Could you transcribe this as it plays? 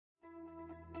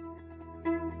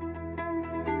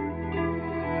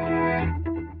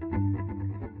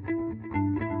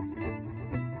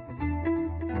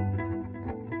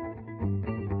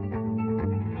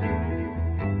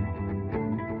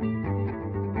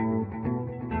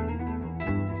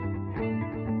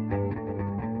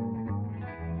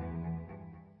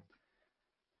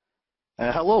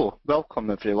Hello,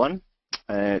 welcome everyone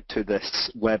to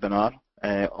this webinar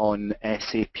on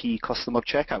SAP Customer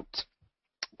Checkout.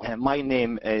 My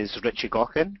name is Richie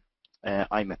Gawkin.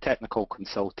 I'm a technical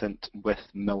consultant with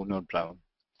Milner Brown.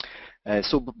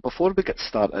 So before we get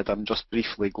started, I'm just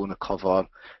briefly going to cover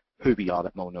who we are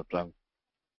at Milner Brown.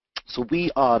 So we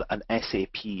are an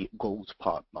SAP Gold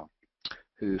partner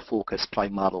who focus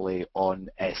primarily on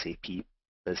SAP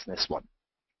Business One.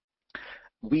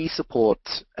 We support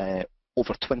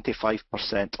over 25%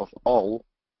 of all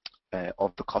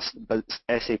of the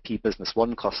SAP Business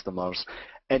One customers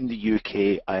in the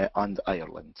UK and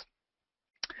Ireland.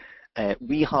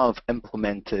 We have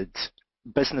implemented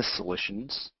business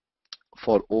solutions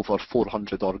for over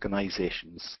 400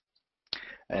 organisations.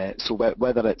 So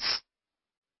whether it's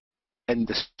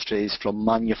industries from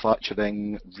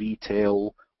manufacturing,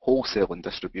 retail, wholesale and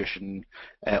distribution,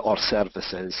 or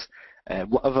services,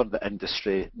 whatever the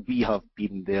industry, we have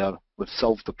been there, we've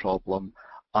solved the problem,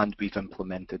 and we've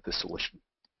implemented the solution.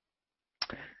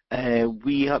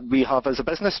 We have, as a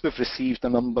business, we've received a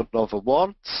number of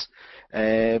awards,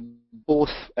 both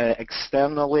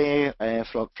externally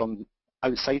from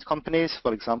outside companies.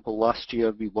 For example, last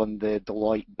year we won the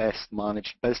Deloitte Best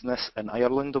Managed Business in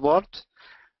Ireland award.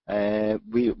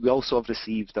 We also have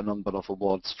received a number of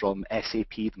awards from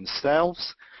SAP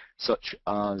themselves, such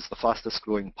as the fastest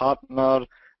growing partner,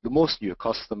 the most new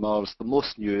customers, the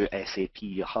most new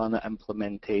SAP HANA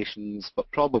implementations,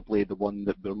 but probably the one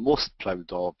that we're most proud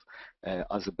of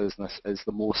as a business is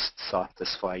the most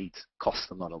satisfied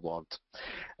customer award.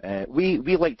 We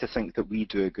like to think that we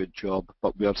do a good job,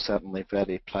 but we are certainly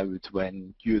very proud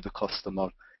when you, the customer,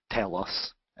 tell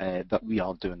us that we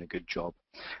are doing a good job.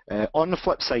 On the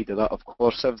flip side of that, of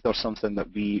course, if there's something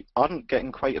that we aren't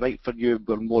getting quite right for you,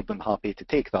 we're more than happy to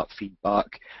take that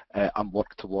feedback and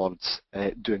work towards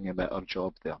doing a better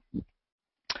job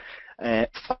there.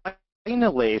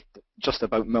 Finally, just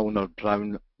about Milner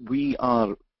Brown, we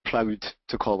are proud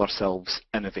to call ourselves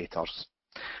innovators.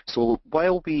 So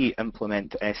while we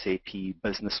implement SAP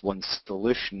Business One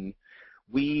solution,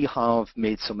 we have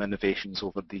made some innovations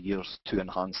over the years to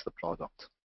enhance the product.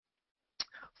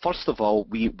 First of all,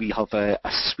 we have a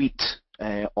suite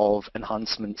of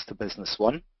enhancements to Business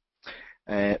One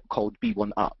called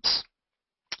B1 Apps.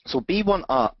 So B1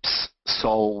 Apps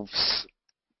solves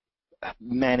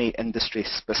many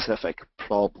industry-specific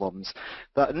problems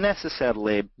that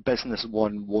necessarily Business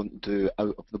One won't do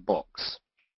out of the box.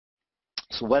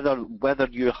 So whether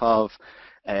you have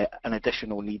an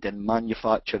additional need in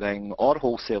manufacturing or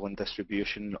wholesale and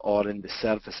distribution or in the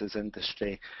services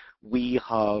industry, we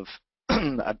have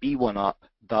a B1 app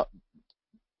that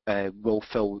will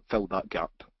fill that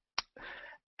gap.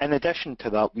 In addition to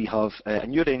that, we have a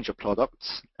new range of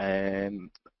products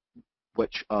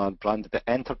which are branded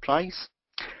Enterprise.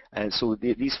 So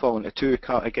these fall into two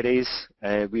categories.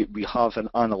 We have an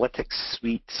analytics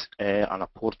suite and a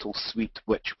portal suite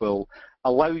which will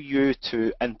allow you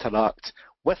to interact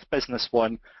with Business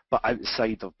One but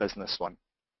outside of Business One.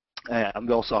 And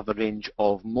we also have a range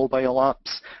of mobile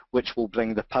apps which will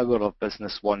bring the power of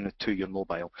Business One to your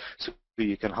mobile, so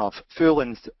you can have full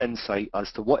insight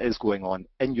as to what is going on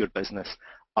in your business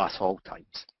at all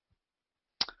times.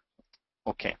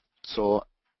 Okay, so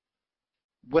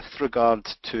with regard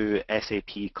to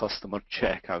SAP Customer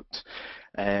Checkout,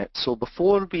 so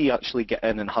before we actually get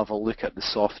in and have a look at the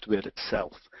software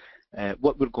itself,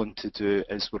 what we're going to do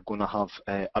is we're going to have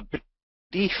a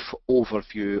brief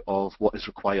overview of what is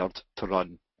required to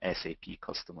run SAP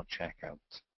Customer Checkout.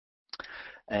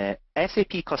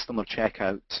 SAP Customer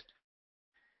Checkout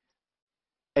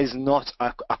is not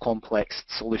a complex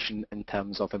solution in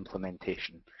terms of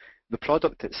implementation. The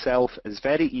product itself is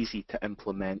very easy to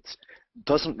implement,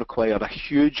 doesn't require a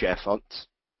huge effort,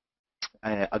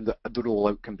 and the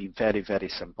rollout can be very, very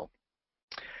simple.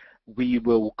 We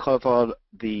will cover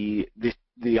the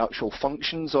actual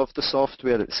functions of the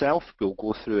software itself. We'll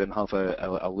go through and have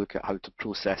a look at how to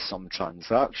process some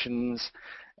transactions,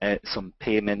 some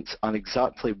payments, and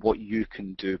exactly what you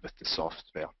can do with the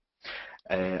software.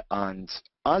 And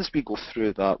as we go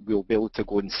through that, we'll be able to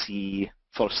go and see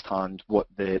firsthand what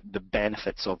the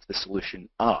benefits of the solution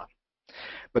are.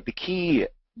 But the key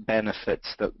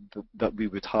benefits that we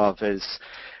would have is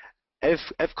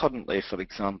if currently, for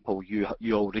example, you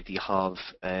already have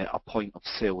a point of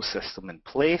sale system in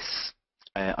place,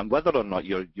 and whether or not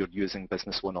you're using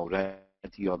Business One already,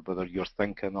 or whether you're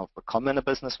thinking of becoming a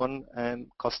Business One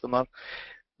customer,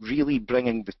 really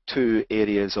bringing the two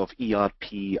areas of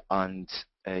ERP and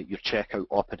your checkout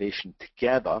operation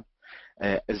together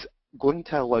is going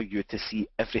to allow you to see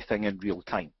everything in real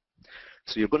time.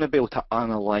 So you're going to be able to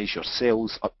analyze your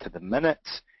sales up to the minute.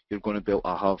 You're going to be able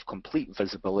to have complete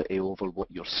visibility over what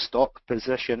your stock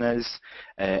position is.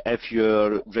 If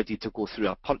you're ready to go through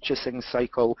a purchasing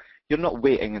cycle, you're not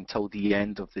waiting until the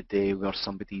end of the day where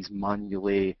somebody's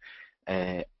manually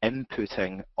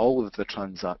inputting all of the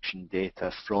transaction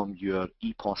data from your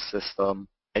EPOS system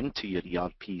into your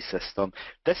ERP system.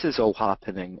 This is all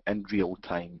happening in real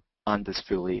time and is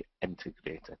fully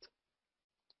integrated.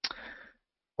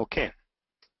 Okay.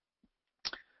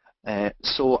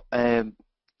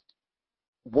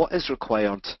 What is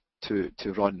required to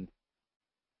run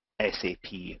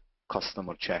SAP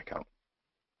customer checkout?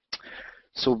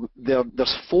 So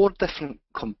there's 4 different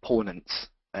components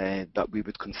that we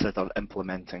would consider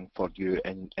implementing for you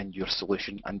in your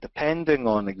solution, and depending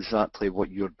on exactly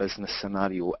what your business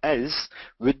scenario is,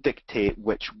 would dictate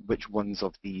which ones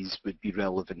of these would be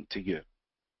relevant to you.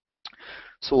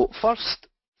 So first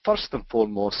and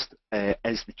foremost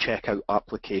is the checkout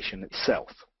application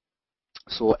itself.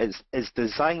 So it's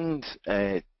designed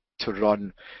to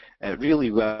run,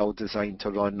 really well designed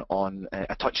to run on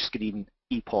a touchscreen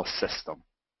EPOS system.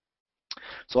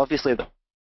 So obviously there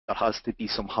has to be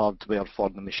some hardware for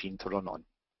the machine to run on.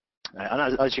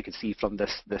 And as you can see from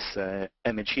this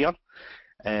image here,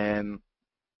 the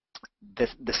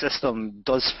system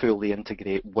does fully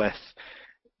integrate with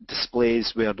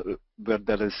displays where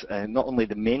there is not only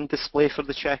the main display for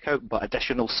the checkout, but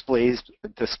additional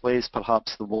displays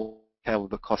perhaps that will tell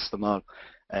the customer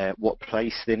what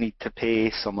price they need to pay,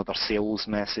 some other sales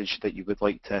message that you would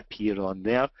like to appear on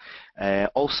there.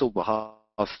 Also, we'll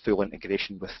have full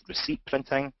integration with receipt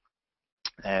printing,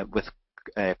 with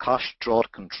cash drawer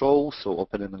control, so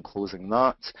opening and closing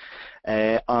that,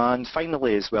 and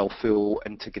finally as well full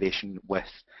integration with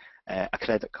a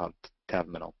credit card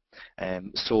terminal.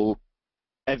 So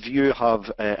if you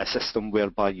have a system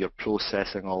whereby you're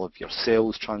processing all of your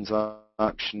sales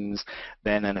transactions,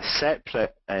 then in a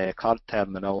separate card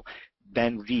terminal,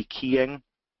 then rekeying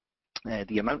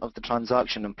the amount of the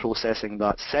transaction and processing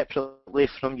that separately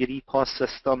from your EPOS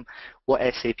system, what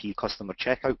SAP Customer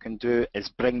Checkout can do is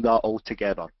bring that all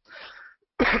together.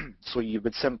 So you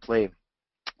would simply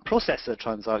process the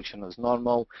transaction as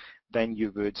normal, then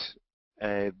you would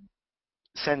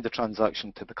send the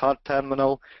transaction to the card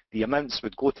terminal, the amounts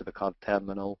would go to the card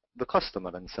terminal, the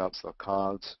customer inserts their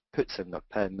card, puts in their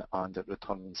PIN, and it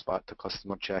returns back to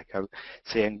Customer Checkout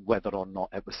saying whether or not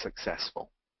it was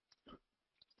successful.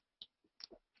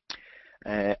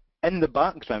 In the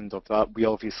background of that, we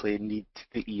obviously need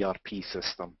the ERP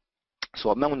system.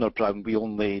 So at Milner Brown, we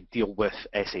only deal with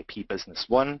SAP Business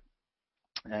One.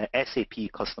 SAP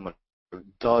Customer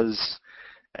does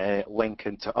link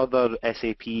into other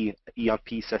SAP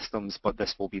ERP systems, but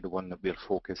this will be the one that we're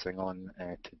focusing on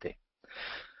today.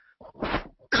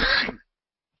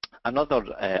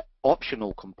 Another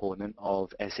optional component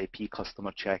of SAP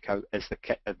Customer Checkout is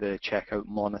the Checkout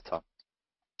Monitor.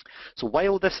 So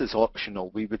while this is optional,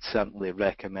 we would certainly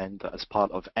recommend that as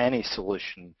part of any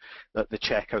solution that the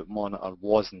Checkout Monitor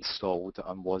was installed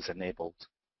and was enabled.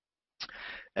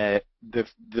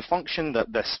 The function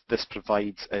that this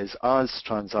provides is as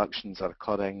transactions are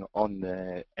occurring on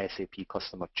the SAP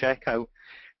Customer Checkout,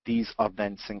 these are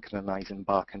then synchronizing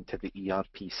back into the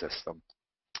ERP system.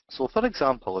 So for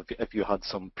example, if you had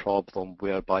some problem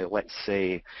whereby, let's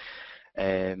say,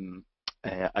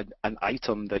 an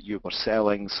item that you were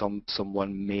selling,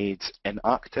 someone made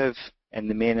inactive in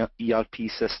the main ERP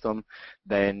system,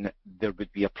 then there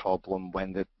would be a problem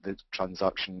when the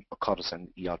transaction occurs in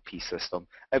the ERP system.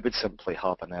 It would simply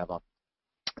have an error.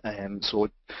 So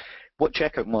what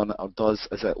Checkout Monitor does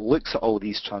is it looks at all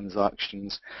these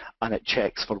transactions and it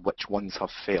checks for which ones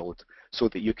have failed, so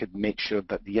that you could make sure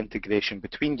that the integration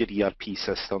between your ERP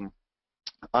system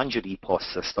and your EPOS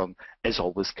system is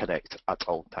always correct at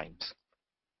all times.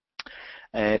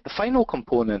 The final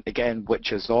component, again,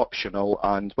 which is optional,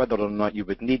 and whether or not you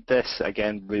would need this,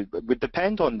 again, would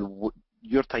depend on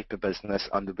your type of business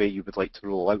and the way you would like to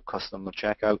roll out Customer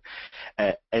Checkout,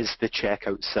 is the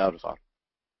checkout server.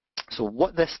 So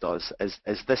what this does is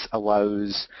this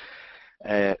allows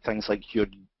things like your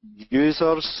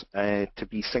users to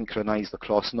be synchronized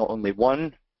across not only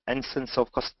one instance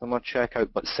of Customer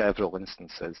Checkout, but several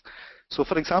instances. So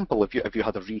for example, if you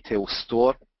had a retail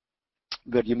store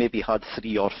where you maybe had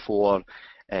 3 or 4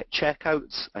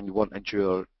 checkouts and you wanted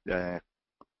your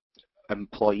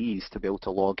employees to be able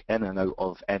to log in and out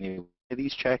of any of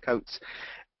these checkouts,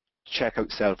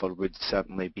 Checkout Server would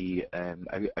certainly be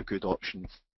a good option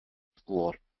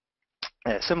for.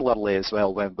 Similarly as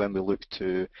well, when we look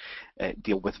to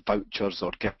deal with vouchers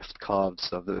or gift cards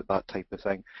or that type of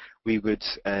thing, we would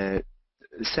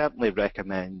certainly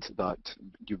recommend that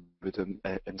you would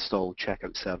install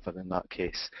Checkout Server in that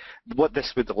case. What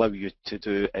this would allow you to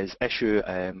do is issue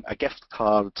a gift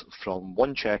card from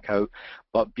one checkout,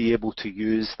 but be able to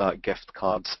use that gift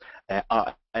cards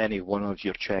at any one of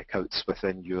your checkouts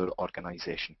within your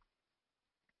organization.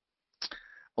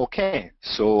 Okay,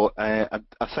 so I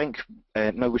think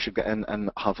now we should get in and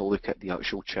have a look at the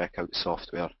actual checkout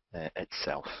software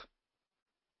itself.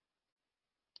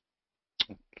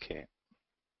 Okay.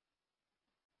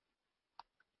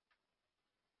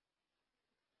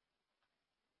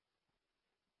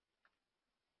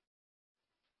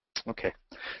 Okay,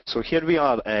 so here we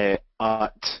are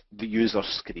at the user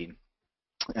screen,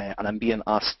 and I'm being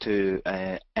asked to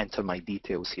enter my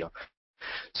details here.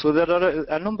 So there are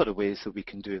a number of ways that we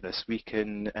can do this. We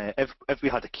can, if we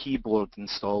had a keyboard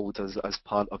installed as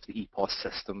part of the EPOS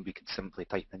system, we could simply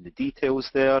type in the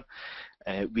details there.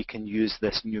 We can use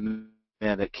this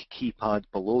numeric keypad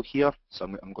below here, so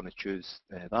I'm going to choose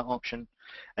that option.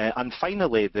 And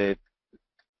finally, the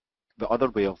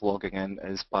other way of logging in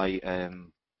is by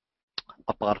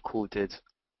a barcoded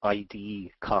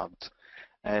ID card.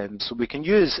 So we can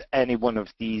use any one of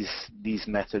these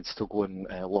methods to go and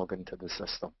log into the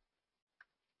system.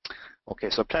 Okay,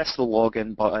 so I press the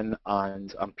login button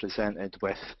and I'm presented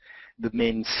with the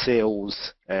main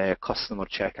sales customer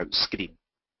checkout screen.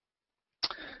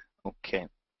 Okay,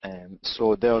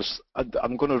 so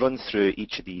I'm going to run through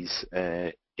each of these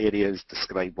areas,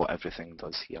 describe what everything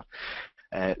does here.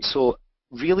 So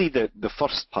really the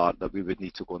first part that we would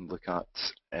need to go and look at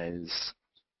is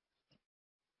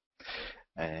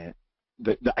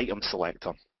the item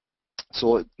selector.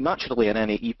 So naturally in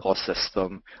any EPOS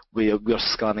system we're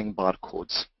scanning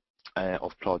barcodes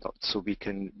of products, so we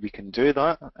can do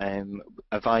that.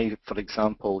 If I, for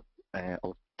example,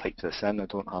 I'll type this in, I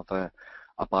don't have a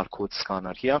barcode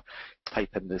scanner here,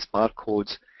 type in this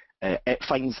barcode, it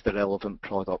finds the relevant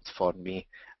product for me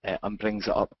and brings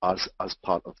it up as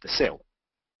part of the sale.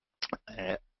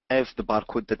 If the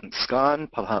barcode didn't scan,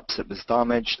 perhaps it was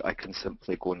damaged, I can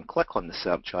simply go and click on the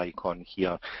search icon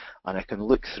here and I can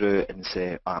look through and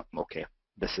say, okay,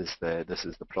 this is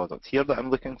the product here that I'm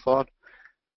looking for.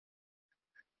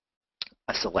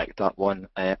 I select that one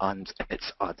and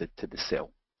it's added to the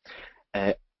sale.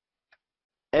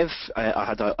 If I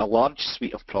had a large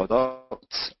suite of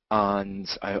products and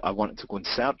I wanted to go and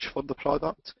search for the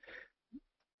product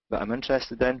that I'm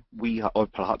interested in, or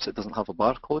perhaps it doesn't have a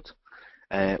barcode,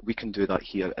 we can do that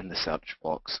here in the search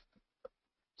box.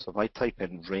 So if I type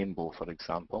in rainbow, for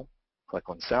example, click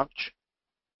on search,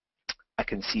 I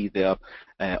can see there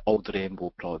all the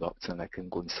rainbow products and I can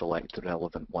go and select the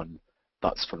relevant one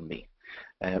that's for me.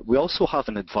 We also have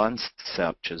an advanced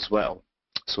search as well.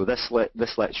 So this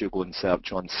lets you go and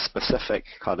search on specific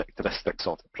characteristics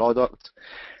of the product.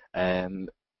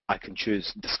 I can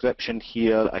choose description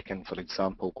here. I can, for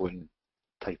example, go and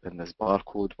type in this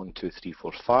barcode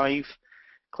 12345,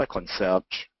 click on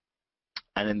search,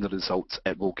 and in the results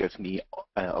it will give me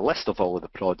a list of all of the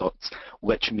products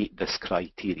which meet this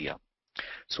criteria.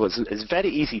 So it's very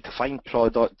easy to find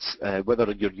products,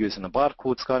 whether you're using a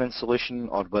barcode scanning solution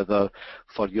or whether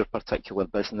for your particular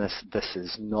business this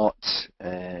is not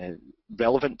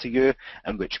relevant to you,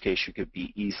 in which case you could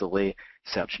be easily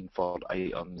searching for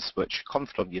items which come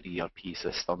from your ERP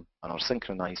system and are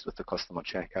synchronized with the customer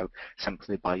checkout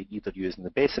simply by either using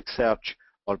the basic search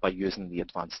or by using the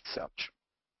advanced search.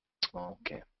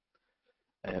 Okay.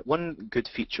 One good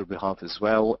feature we have as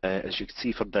well, as you can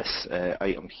see for this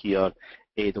item here,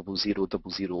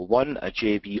 A00001, a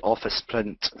JB Office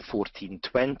Print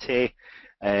 1420,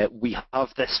 we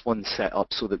have this one set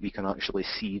up so that we can actually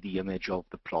see the image of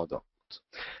the product,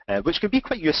 which can be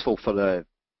quite useful for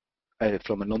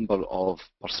from a number of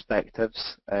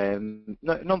perspectives.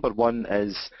 Number one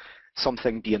is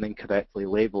something being incorrectly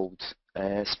labelled,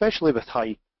 especially with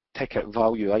high ticket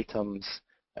value items.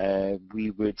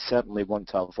 We would certainly want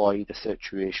to avoid a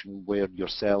situation where you're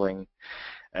selling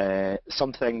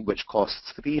something which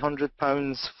costs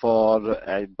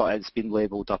 £300 but it's been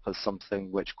labelled up as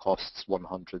something which costs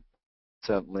 £100.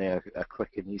 Certainly a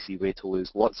quick and easy way to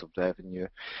lose lots of revenue,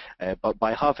 but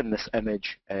by having this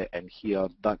image in here,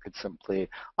 that could simply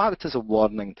act as a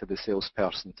warning to the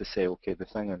salesperson to say, okay, the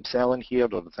thing I'm selling here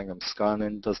or the thing I'm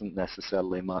scanning doesn't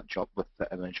necessarily match up with the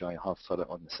image I have for it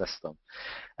on the system.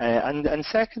 And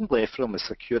secondly, from a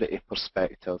security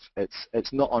perspective,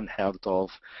 it's not unheard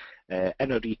of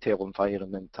in a retail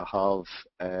environment to have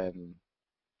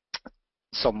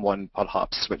someone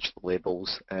perhaps switch the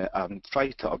labels and try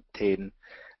to obtain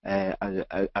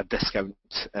a discount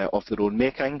of their own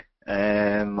making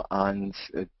and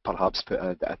perhaps put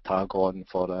a tag on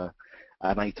for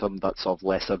an item that's of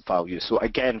lesser value. So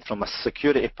again, from a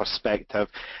security perspective,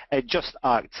 it just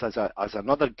acts as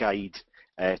another guide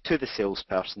to the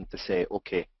salesperson to say,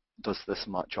 okay, does this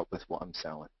match up with what I'm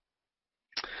selling?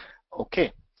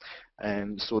 Okay,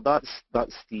 so that's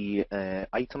the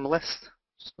item list.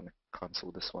 Just going to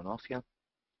cancel this one off here.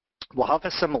 We'll have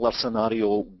a similar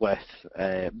scenario with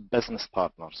business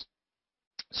partners.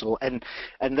 So in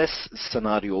this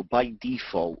scenario, by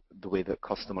default, the way that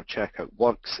customer checkout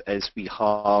works is we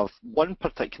have one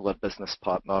particular business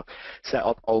partner set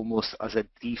up almost as a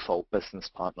default business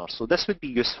partner. So this would be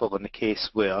useful in the case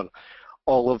where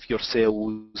all of your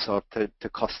sales are to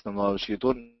customers. You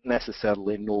don't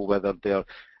necessarily know whether they're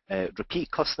repeat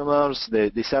customers.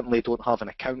 They certainly don't have an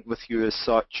account with you as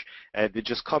such. They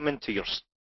just come into your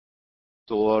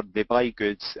store, they buy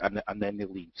goods, and then they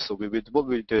leave. So what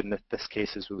we would do in this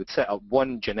case is we would set up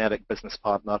one generic business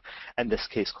partner, in this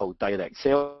case called direct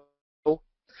sale,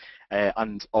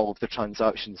 and all of the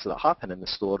transactions that happen in the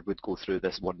store would go through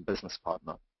this one business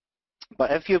partner.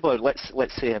 But if you were,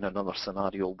 let's say in another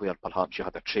scenario where perhaps you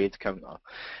had a trade counter,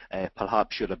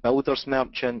 perhaps you're a builder's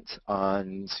merchant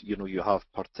and you have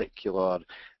particular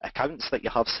accounts that you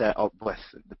have set up with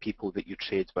the people that you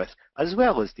trade with, as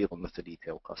well as dealing with the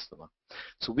retail customer.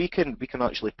 So we can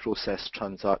actually process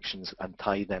transactions and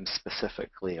tie them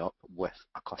specifically up with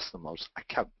a customer's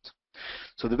account.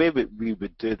 So the way we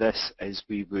would do this is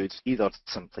we would either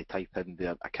simply type in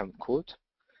their account code.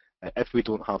 If we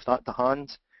don't have that to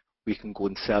hand, we can go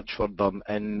and search for them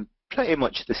in pretty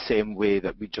much the same way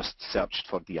that we just searched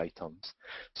for the items.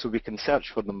 So we can search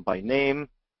for them by name,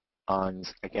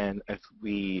 and again, if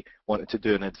we wanted to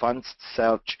do an advanced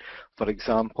search, for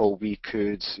example, we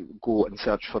could go and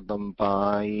search for them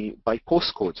by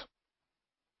postcode,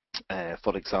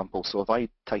 for example. So if I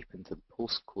type into the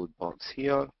postcode box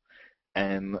here,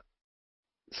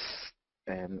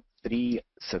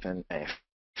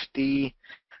 37FD,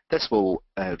 this will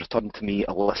return to me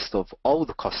a list of all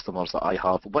the customers that I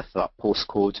have with that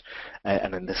postcode,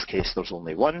 and in this case there's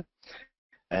only one,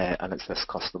 and it's this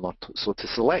customer. So to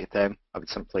select them, I would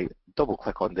simply double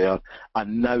click on there,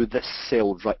 and now this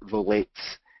sale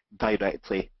relates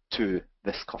directly to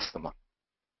this customer.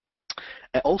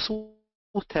 It also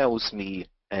tells me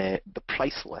the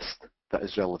price list that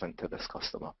is relevant to this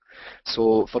customer.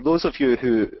 So for those of you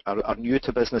who are new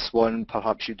to Business One,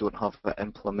 perhaps you don't have it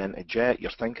implemented yet,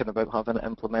 you're thinking about having it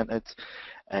implemented,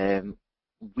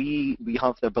 we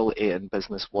have the ability in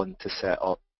Business One to set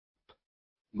up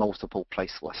multiple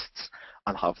price lists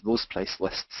and have those price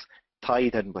lists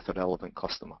tied in with a relevant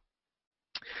customer.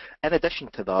 In addition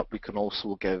to that, we can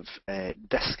also give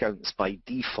discounts by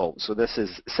default. So this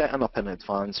is setting up in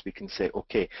advance. We can say,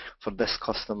 okay, for this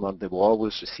customer, they will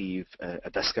always receive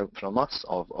a discount from us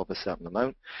of a certain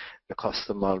amount. The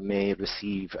customer may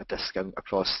receive a discount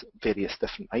across various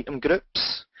different item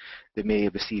groups. They may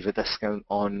receive a discount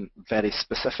on very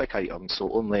specific items,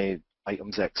 so only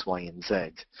items X, Y, and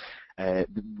Z.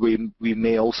 We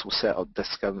may also set up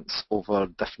discounts over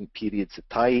different periods of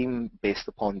time based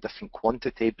upon different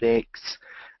quantity breaks.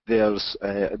 There's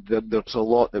a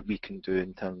lot that we can do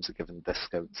in terms of giving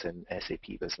discounts in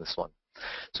SAP Business One.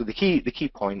 So the key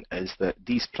point is that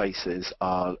these prices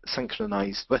are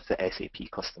synchronized with the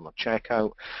SAP customer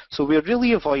checkout. So we're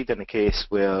really avoiding a case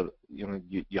where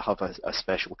you have a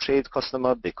special trade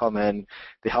customer, they come in,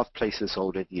 they have prices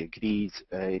already agreed.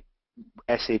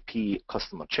 SAP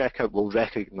customer checkout will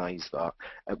recognize that.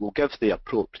 It will give the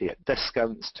appropriate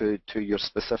discounts to your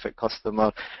specific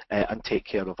customer and take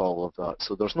care of all of that.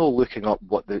 So there's no looking up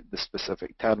what the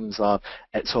specific terms are.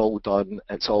 It's all done,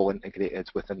 it's all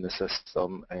integrated within the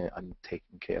system and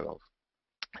taken care of.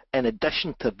 In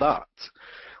addition to that,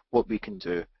 what we can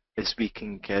do is we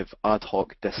can give ad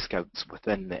hoc discounts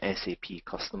within the SAP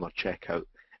customer checkout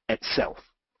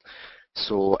itself.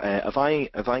 So if I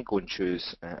go and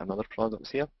choose another product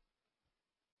here,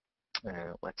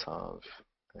 let's have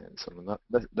some of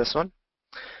this one.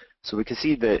 So we can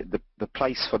see the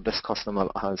price for this customer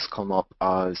has come up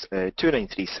as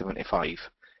 $293.75,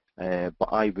 but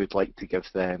I would like to give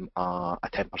them a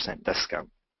 10% discount.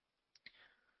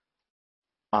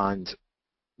 And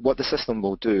what the system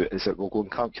will do is it will go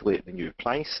and calculate the new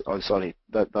price. Oh, sorry,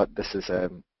 this is a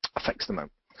fixed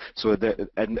amount. So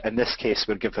in this case,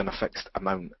 we're given a fixed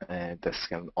amount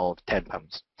discount of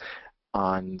 £10,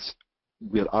 and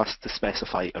we're asked to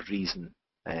specify a reason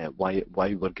why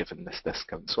we're given this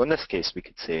discount. So in this case, we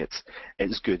could say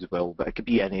it's goodwill, but it could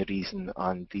be any reason,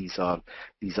 and these are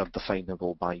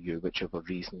definable by you, whichever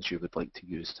reasons you would like to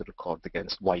use to record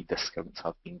against why discounts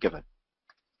have been given.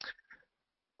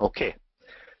 Okay.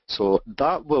 So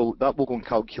that will go and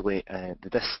calculate the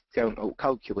discount. It will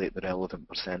calculate the relevant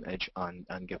percentage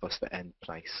and give us the end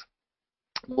price.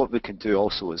 What we can do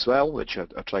also as well, which I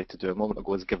tried to do a moment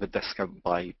ago, is give a discount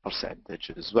by percentage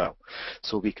as well.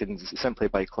 So we can simply,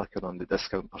 by clicking on the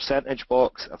discount percentage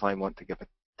box, if I want to give a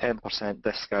 10%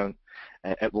 discount,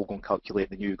 it will go and calculate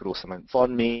the new gross amount for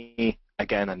me.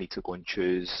 Again, I need to go and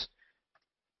choose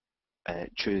a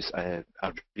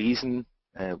reason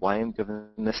why I'm giving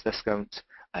this discount,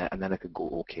 and then I could go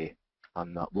OK,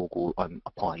 and that will go and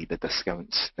apply the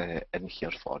discounts in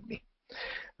here for me.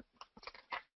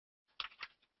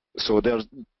 So there's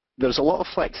a lot of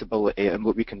flexibility in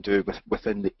what we can do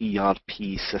within the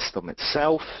ERP system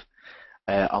itself,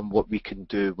 and what we can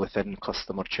do within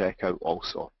customer checkout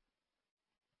also.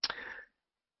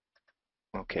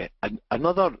 Okay,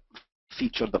 another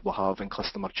feature that we'll have in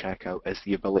customer checkout is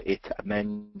the ability to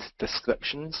amend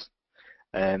descriptions.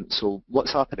 So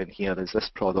what's happening here is this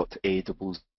product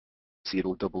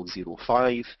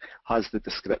A00005 has the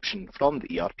description from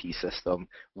the ERP system,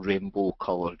 Rainbow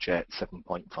Color Jet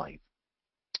 7.5.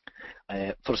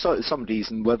 For some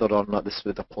reason, whether or not this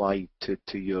would apply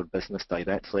to your business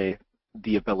directly,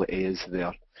 the ability is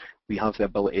there. We have the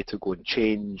ability to go and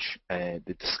change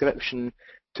the description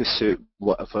to suit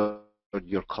whatever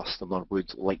your customer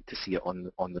would like to see it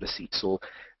on the receipt. So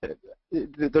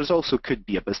there's also could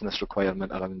be a business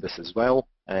requirement around this as well,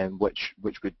 which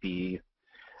would be,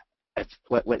 if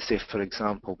let's say for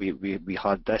example we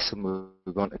had this and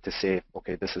we wanted to say,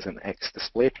 okay, this is an X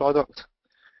display product,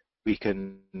 we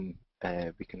can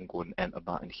go and enter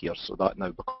that in here, so that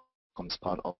now becomes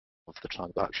part of the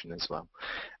transaction as well.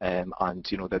 And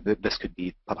you know this could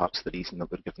be perhaps the reason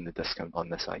that we're giving the discount on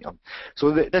this item.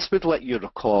 So this would let you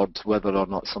record whether or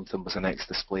not something was an X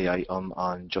display item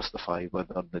and justify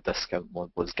whether the discount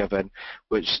was given,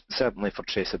 which certainly for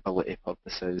traceability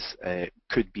purposes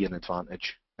could be an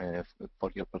advantage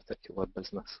for your particular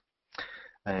business.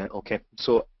 Okay,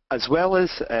 so as well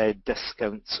as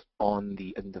discounts on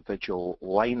the individual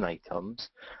line items,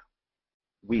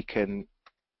 we can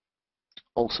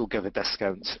also give a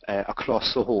discount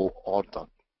across the whole order.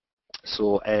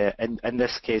 So in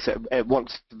this case, it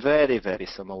works very, very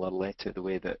similarly to the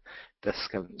way that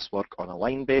discounts work on a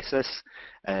line basis,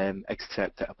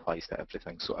 except it applies to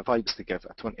everything. So if I was to give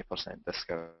a 20%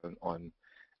 discount on,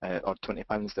 or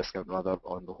 £20 discount rather,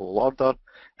 on the whole order,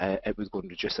 it would go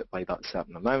and reduce it by that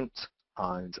certain amount,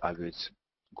 and I would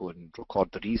go and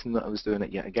record the reason that I was doing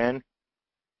it yet again.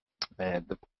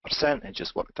 The percentage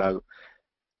is worked out.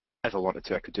 If I wanted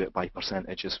to, I could do it by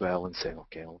percentage as well and say,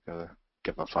 okay, I'll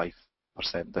give a 5%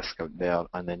 discount there,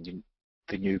 and then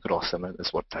the new gross amount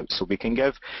is worked out. So we can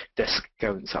give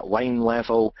discounts at line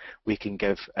level, we can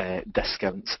give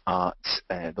discounts at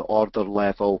the order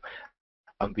level,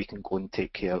 and we can go and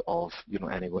take care of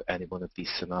any one of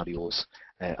these scenarios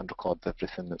and record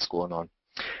everything that's going on.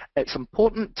 It's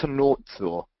important to note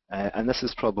though, and this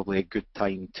is probably a good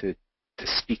time to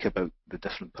speak about the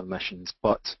different permissions,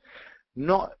 but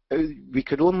we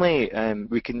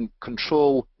can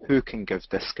control who can give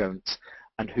discounts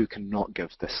and who cannot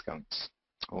give discounts.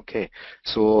 Okay,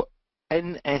 so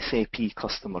in SAP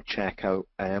Customer Checkout,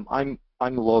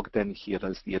 I'm logged in here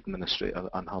as the administrator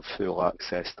and have full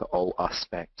access to all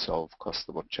aspects of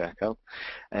Customer Checkout.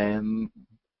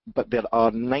 But there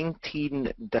are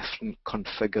 19 different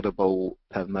configurable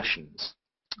permissions,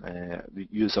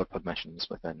 user permissions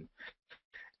within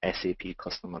SAP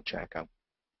Customer Checkout.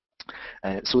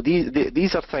 So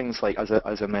these are things like,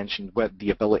 as I mentioned, with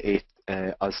the ability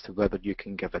as to whether you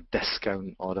can give a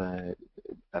discount or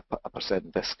a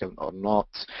percent discount or not,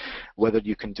 whether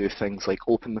you can do things like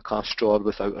open the cash drawer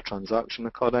without a transaction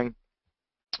occurring,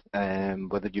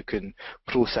 whether you can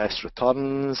process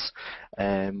returns,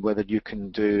 whether you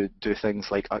can do things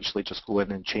like actually just go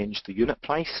in and change the unit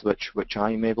price, which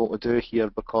I'm able to do here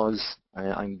because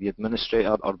I'm the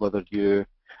administrator, or whether you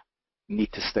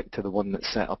need to stick to the one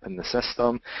that's set up in the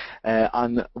system,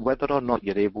 and whether or not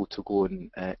you're able to go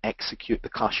and execute the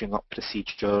cashing up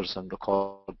procedures and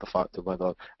record the fact of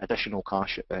whether additional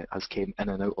cash has came in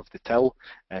and out of the till,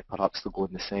 perhaps to go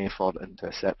in the safe or into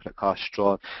a separate cash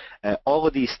drawer. All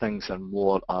of these things and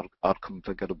more are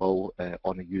configurable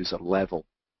on a user level.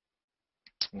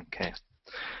 Okay,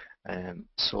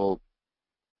 so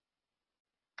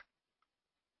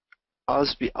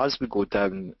as we go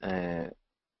down,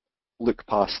 look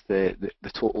past the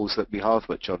totals that we have,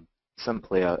 which are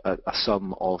simply a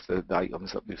sum of the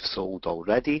items that we've sold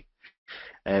already.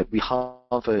 We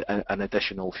have an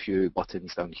additional few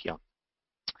buttons down here.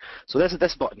 So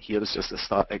this button here is just a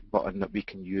static button that we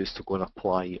can use to go and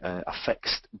apply a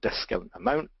fixed discount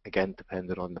amount, again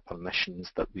depending on the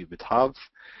permissions that we would have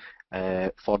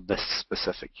for this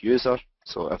specific user.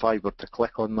 So if I were to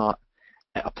click on that,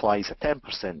 it applies a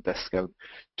 10% discount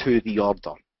to the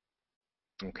order.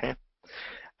 Okay.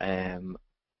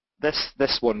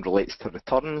 This one relates to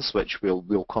returns, which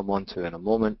we'll come on to in a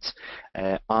moment.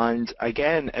 And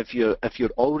again, if you're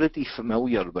already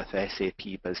familiar with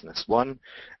SAP Business One,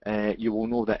 you will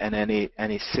know that in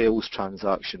any sales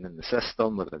transaction in the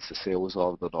system, whether it's a sales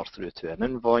order or through to an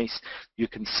invoice, you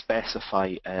can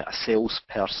specify a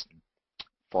salesperson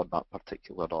for that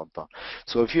particular order.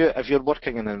 So if you're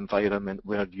working in an environment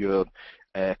where your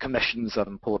commissions are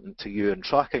important to you and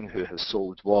tracking who has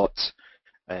sold what,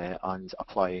 and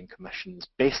applying commissions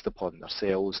based upon their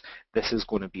sales, this is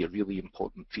going to be a really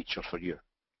important feature for you.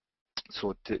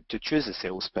 So to choose a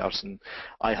salesperson,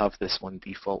 I have this one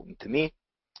defaulting to me,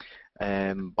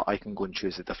 but I can go and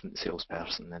choose a different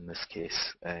salesperson in this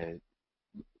case,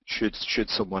 should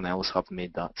someone else have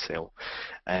made that sale.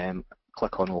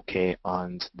 Click on OK,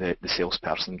 and the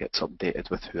salesperson gets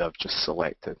updated with who I've just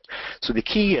selected. So the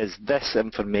key is this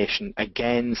information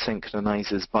again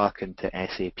synchronizes back into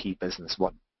SAP Business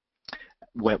One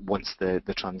once the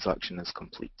transaction is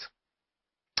complete.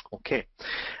 Okay,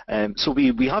 so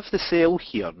we have the sale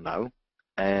here now.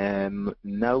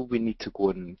 Now we need to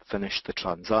go and finish the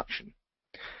transaction.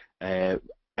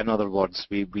 In other words,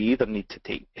 we either need to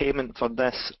take payment for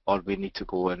this, or we need to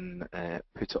go and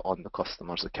put it on the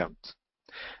customer's account.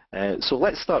 So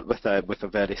let's start with a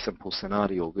very simple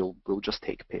scenario. We'll just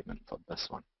take payment for this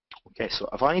one. Okay, so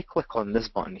if I click on this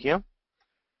button here,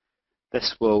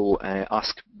 this will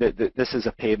ask, this is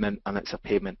a payment, and it's a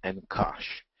payment in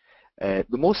cash. The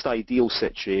most ideal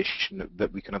situation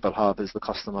that we can ever have is the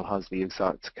customer has the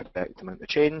exact correct amount of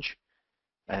change,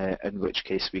 in which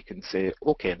case we can say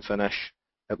OK and finish.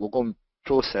 It will go and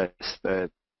process the,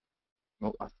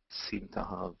 oh, I seem to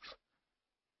have,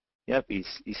 yep, he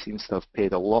seems to have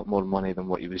paid a lot more money than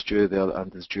what he was due there,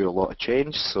 and is due a lot of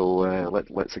change, so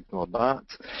let's ignore that.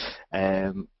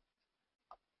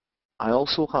 I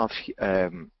also have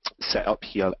set up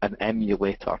here an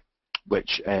emulator,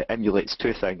 which emulates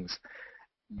two things: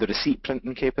 the receipt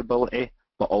printing capability,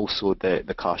 but also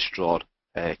the cash drawer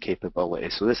capability.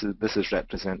 So this is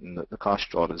representing that the cash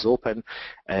drawer is open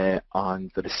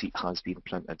and the receipt has been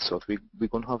printed. So if we're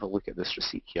going to have a look at this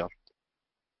receipt here,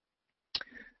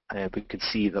 we can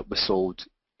see that we sold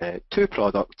two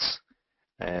products.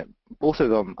 Both of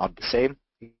them are the same,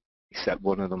 except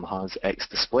one of them has X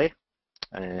display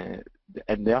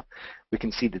in there. We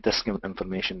can see the discount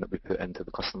information that we put into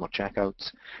the customer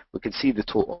checkouts. We can see the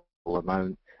total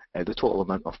amount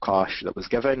of cash that was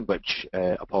given, which,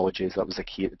 apologies, that was a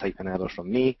key typing error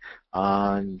from me,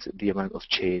 and the amount of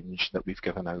change that we've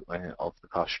given out of the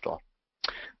cash drawer.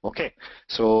 Okay,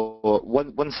 so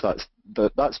once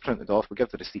that's printed off, we give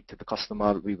the receipt to the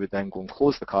customer. We would then go and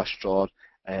close the cash drawer,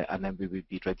 and then we would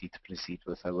be ready to proceed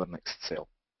with our next sale.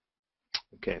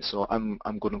 Okay, so I'm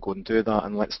going to go and do that,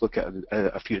 and let's look at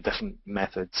a few different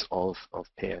methods of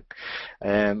paying.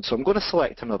 So I'm going to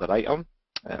select another item.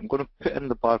 I'm going to put in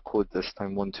the barcode this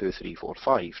time 1, 2, 3, 4,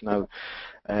 5. Now,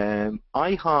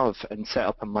 I have set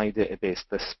up in my database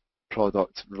this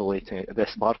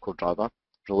barcode rather,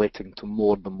 relating to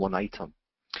more than one item.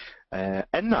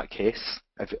 In that case,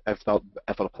 if that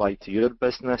ever applied to your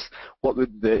business, what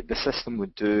would the system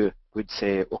would do would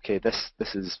say, okay, this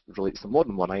relates to more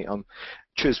than one item,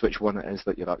 choose which one it is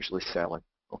that you're actually selling.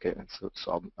 Okay, and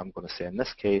so I'm going to say in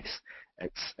this case,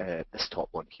 it's this top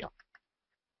one here.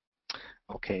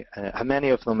 Okay, how many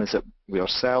of them is it we are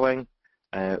selling?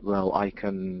 Well, I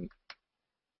can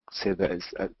say that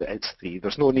it's 3.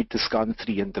 There's no need to scan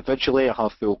 3 individually. I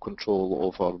have full control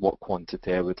over what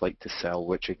quantity I would like to sell,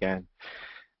 which again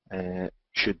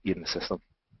should be in the system.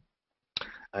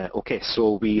 Okay,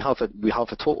 so we have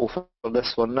a total for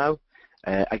this one now.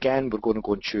 Again, we're going to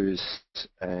go and choose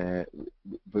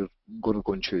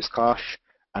cash,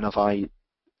 and if I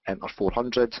enter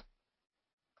 400,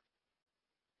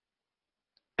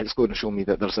 it's going to show me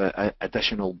that there's an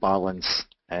additional balance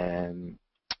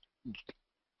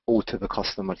owed to the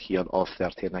customer here of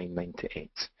 $39.98.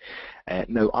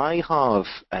 Now I have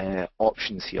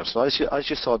options here. So as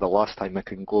you saw the last time, I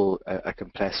can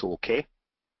press OK,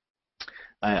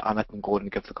 and I can go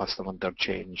and give the customer their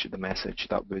change, the message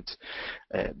that would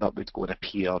go and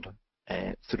appear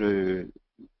through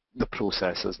the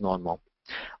process as normal.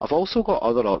 I've also got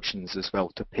other options as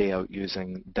well to pay out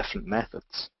using different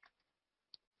methods.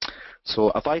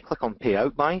 So if I click on Pay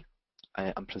Out By,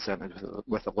 I'm presented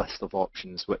with a list of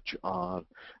options, which are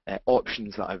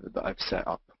options that I've set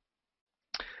up.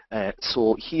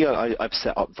 So here I've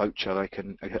set up voucher. I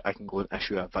can go and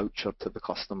issue a voucher to the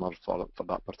customer for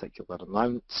that particular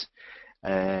amount.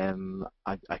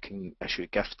 I can issue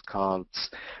gift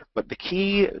cards, but the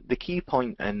key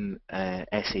point in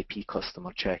SAP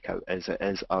customer checkout is it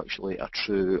is actually a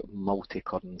true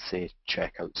multi-currency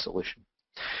checkout solution.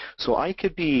 So I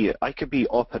could be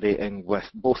operating with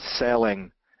both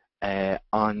selling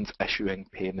and issuing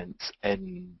payments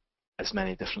in as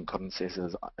many different currencies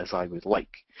as I would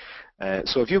like.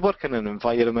 So if you work in an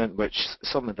environment which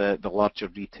some of the larger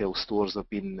retail stores have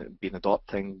been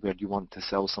adopting, where you want to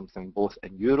sell something both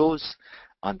in euros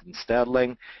and in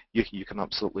sterling, you can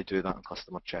absolutely do that in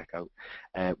customer checkout.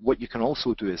 What you can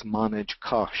also do is manage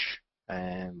cash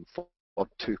for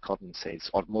two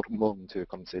currencies, or more than two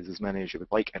currencies, as many as you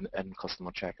would like in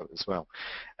customer checkout as well.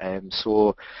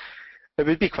 So it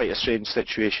would be quite a strange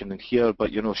situation in here,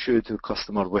 but should the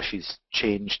customer wishes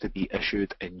change to be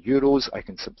issued in euros, I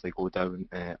can simply go down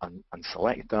and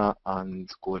select that and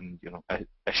go and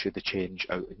issue the change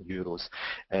out in euros.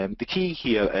 The key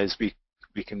here is we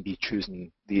can be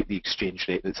choosing the exchange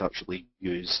rate that's actually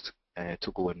used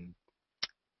to go and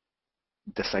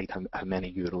decide how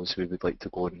many euros we would like to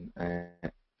go and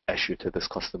issue to this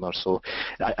customer. So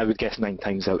I would guess 9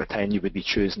 times out of 10 you would be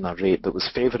choosing a rate that was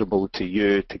favourable to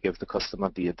you to give the customer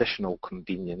the additional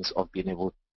convenience of being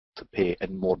able to pay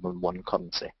in more than one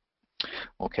currency.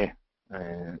 Okay,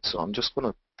 so I'm just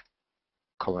going to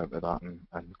come out with that and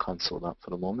cancel that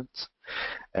for a moment.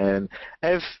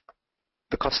 If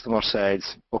the customer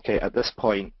says, okay, at this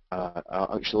point I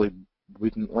actually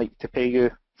wouldn't like to pay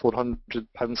you £400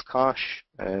 cash,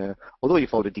 although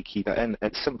you've already keyed it in,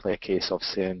 it's simply a case of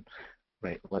saying,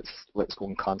 right, let's go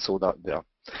and cancel that there.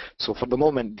 So for the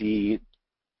moment,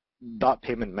 that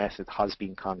payment method has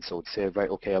been cancelled. Say,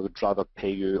 right, okay, I would rather pay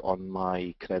you on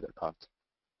my credit card.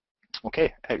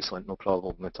 Okay, excellent, no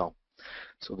problem at all.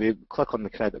 So we click on the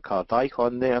credit card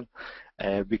icon there.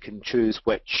 We can choose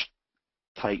which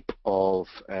type of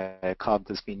card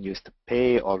is being used to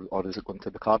pay, or is it going to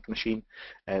the card machine.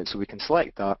 So we can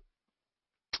select that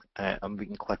and we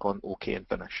can click on OK and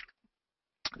finish.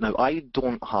 Now I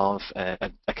don't have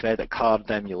a credit card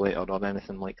emulator or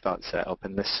anything like that set up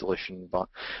in this solution, but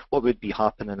what would be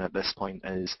happening at this point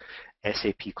is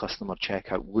SAP customer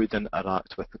checkout would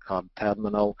interact with the card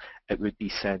terminal. It would be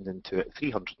sending to it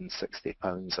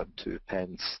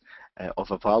 £360.02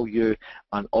 of a value,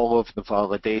 and all of the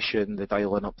validation, the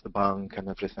dialing up the bank and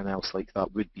everything else like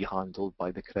that would be handled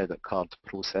by the credit card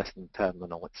processing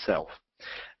terminal itself.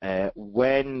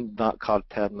 When that card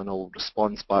terminal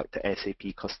responds back to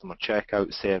SAP customer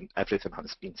checkout saying everything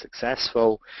has been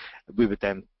successful, we would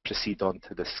then proceed on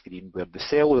to the screen where the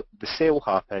sale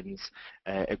happens.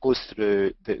 It goes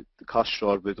through, the cash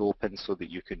drawer would open so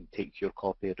that you can take your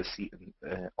copy of the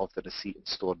receipt and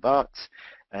store that,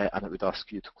 and it would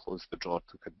ask you to close the drawer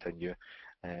to continue.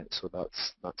 So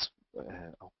that's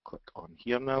I'll click on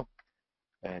here now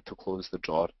to close the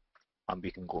drawer, and we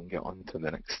can go and get on to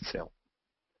the next sale.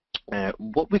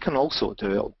 What we can also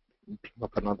do, I'll bring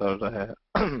up another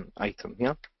item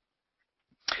here.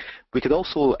 We could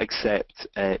also accept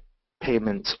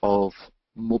payments of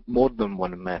more than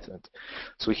one method.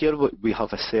 So here we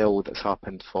have a sale that's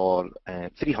happened for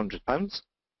 £300.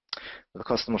 The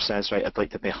customer says, right, I'd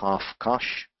like to pay half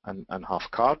cash and half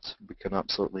card. We can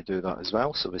absolutely do that as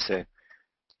well. So we say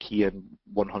key in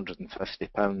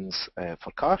 £150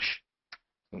 for cash,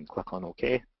 and click on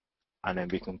OK, and then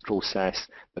we can process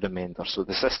the remainder. So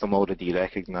the system already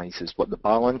recognises what the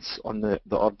balance on the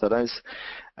order is,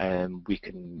 and we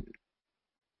can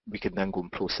then go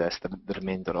and process the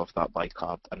remainder of that by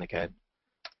card. And again,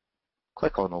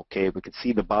 click on OK. We could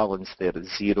see the balance there is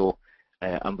 0,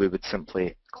 and we would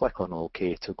simply click on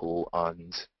OK to go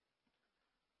and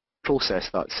process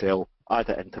that sale, add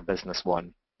it into Business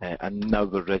One, and now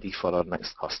we're ready for our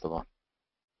next customer.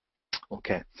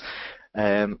 Okay,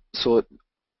 so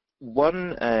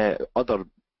one other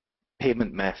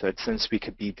payment method, since we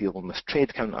could be dealing with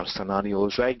trade counter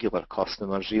scenarios, regular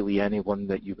customers, really anyone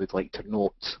that you would like to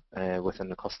note within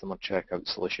the customer checkout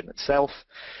solution itself,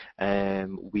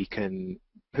 we can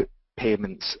put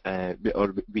payments,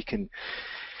 or we can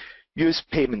use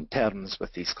payment terms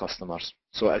with these customers.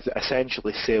 So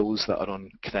essentially sales that are on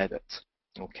credit.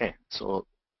 Okay, so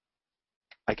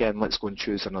again, let's go and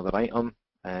choose another item.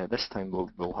 This time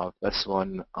we'll have this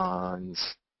one, and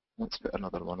let's put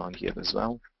another one on here as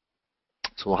well.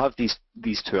 So we'll have these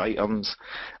two items,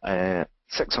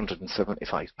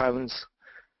 £675.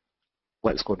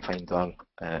 Let's go and find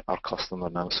our customer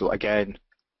now. So again,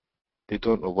 they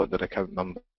don't know what their account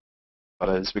number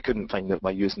is. We couldn't find it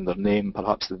by using their name.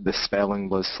 Perhaps the spelling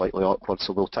was slightly awkward,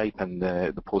 so we'll type in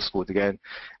the postcode again,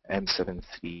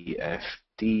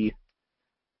 M73FD.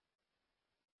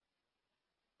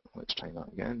 Let's try that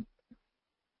again.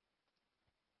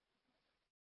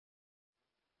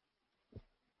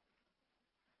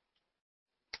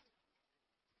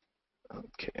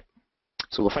 Okay,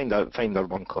 so we'll find our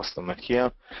one customer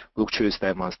here. We'll choose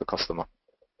them as the customer.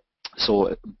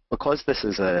 So because this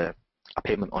is a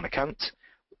payment on account,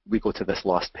 we go to this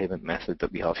last payment method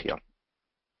that we have here.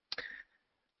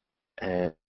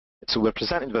 So we're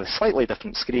presented with a slightly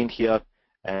different screen here.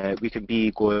 We can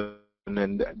be going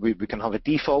and we can have a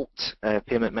default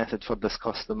payment method for this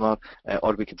customer,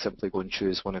 or we can simply go and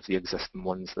choose one of the existing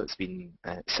ones that's been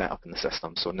set up in the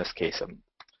system. So in this case, I'm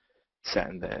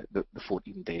setting the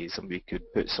 14 days, and we could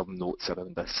put some notes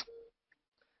around this.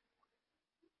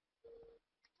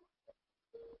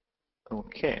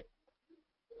 Okay.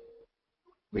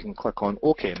 We can click on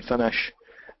OK and finish.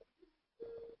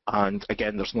 And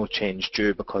again, there's no change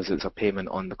due because it's a payment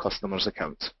on the customer's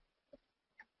account.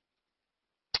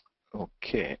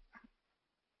 Okay.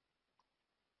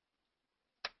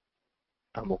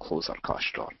 And we'll close our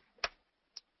cash drawer.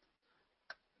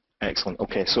 Excellent.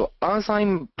 Okay, so as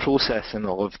I'm processing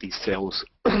all of these sales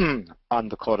and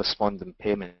the corresponding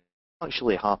payment, what's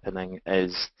actually happening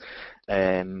is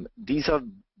these are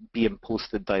being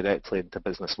posted directly into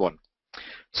Business One.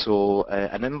 So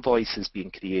an invoice is being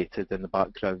created in the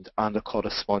background and a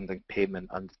corresponding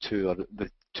payment, and the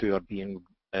two are being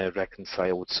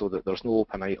reconciled so that there's no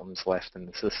open items left in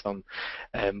the system.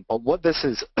 But what this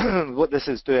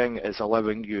is doing is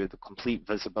allowing you the complete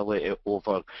visibility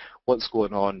over what's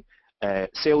going on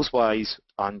sales-wise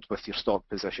and with your stock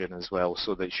position as well,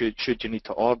 so that should you need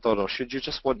to order, or should you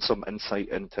just want some insight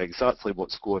into exactly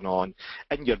what's going on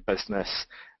in your business,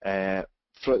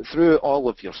 through all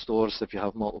of your stores, if you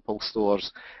have multiple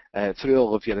stores, through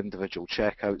all of your individual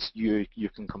checkouts, you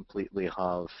can completely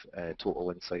have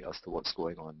total insight as to what's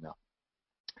going on there.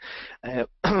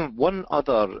 One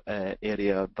other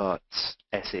area that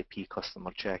SAP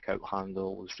Customer Checkout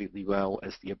handles really well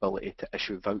is the ability to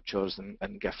issue vouchers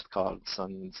and gift cards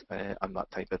and that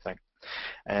type of thing.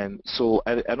 So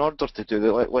in order to do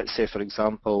that, let's say for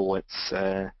example, it's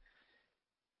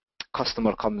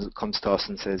customer comes to us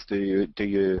and says, do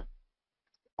you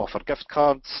offer gift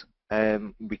cards?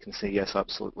 We can say yes,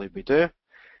 absolutely we do.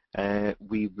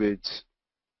 We would,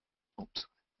 oops.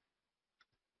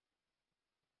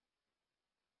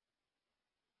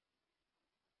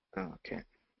 Okay.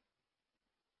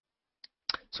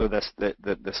 So this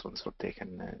one's for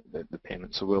taking the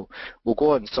payment. So we'll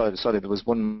go on. Sorry, there was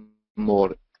one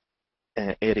more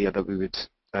area that we would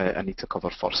I need to cover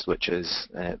first, which is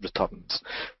returns.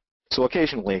 So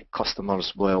occasionally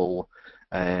customers will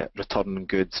return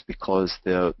goods because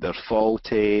they're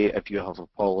faulty. If you have a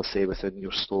policy within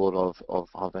your store of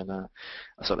having a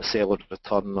sort of seller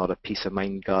return or a peace of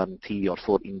mind guarantee or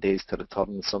 14 days to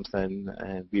return something,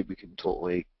 we can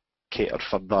totally cater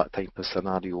for that type of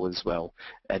scenario as well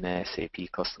in SAP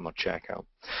Customer Checkout.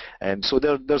 So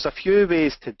there's a few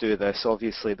ways to do this.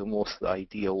 Obviously the most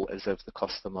ideal is if the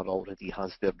customer already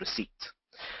has their receipt.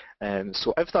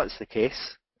 So if that's the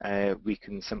case, we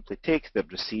can simply take the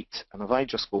receipt, and if I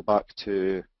just go back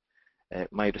to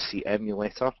my receipt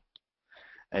emulator,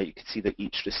 you can see that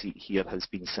each receipt here has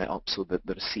been set up so that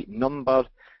the receipt number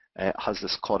has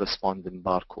this corresponding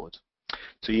barcode.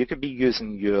 So you could be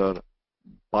using your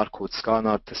barcode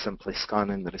scanner to simply scan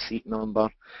in the receipt number.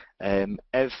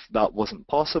 If that wasn't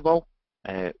possible,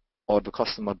 or the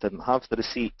customer didn't have the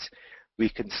receipt, we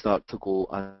can start to go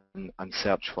and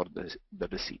search for the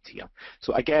receipt here.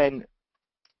 So again,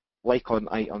 like on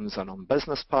items and on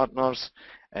business partners,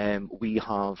 we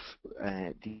have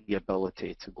the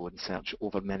ability to go and search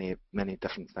over many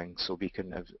different things. So we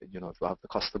can, if we have the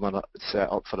customer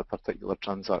set up for a particular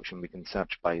transaction, we can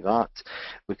search by that.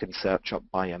 We can search up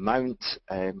by amount.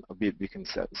 We can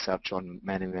search on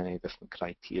many different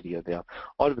criteria there,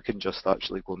 or we can just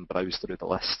actually go and browse through the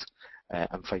list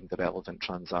and find the relevant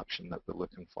transaction that we're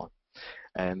looking for.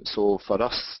 So for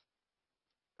us,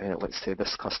 let's say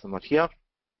this customer here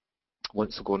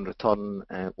wants to go and return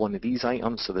one of these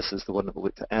items. So this is the one that we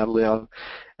looked at earlier,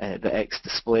 the X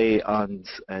display and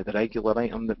the regular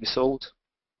item that we sold.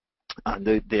 And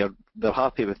they're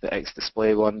happy with the X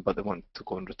display one, but they want to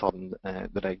go and return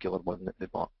the regular one that they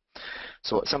bought.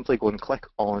 So simply go and click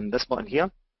on this button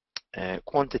here.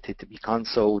 Quantity to be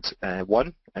cancelled,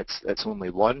 1. It's only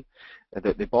 1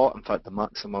 that they bought. In fact, the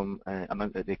maximum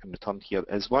amount that they can return here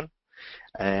is 1.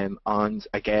 And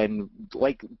again,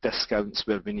 like discounts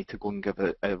where we need to go and give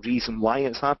a reason why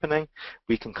it's happening,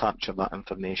 we can capture that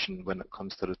information when it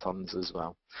comes to returns as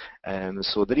well.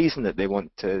 So the reason that they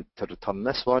want to return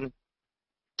this one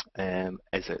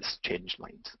is it's changed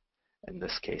mind. In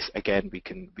this case, again, we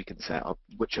can set up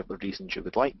whichever reasons you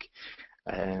would like.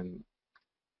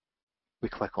 We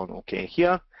click on OK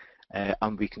here,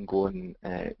 and we can go and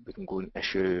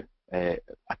issue a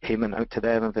payment out to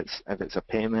them if it's a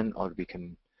payment, or we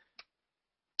can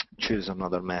choose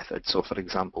another method. So, for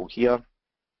example, here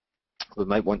we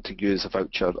might want to use a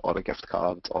voucher or a gift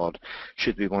card, or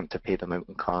should we want to pay them out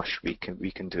in cash, we can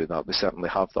do that. We certainly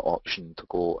have the option to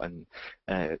go and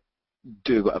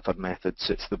do whatever method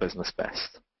suits the business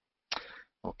best.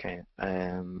 Okay.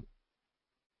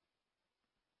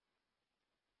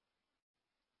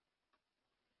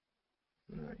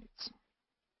 Right.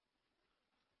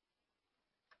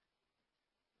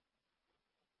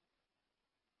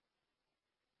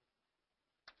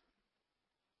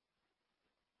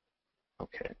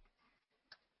 Okay.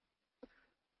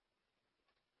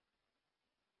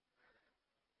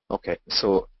 Okay,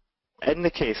 so in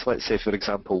the case, let's say for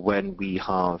example, when we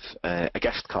have a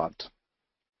gift card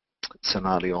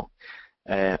scenario,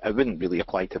 it wouldn't really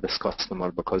apply to this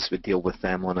customer because we deal with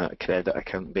them on a credit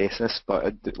account basis,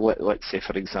 but let's say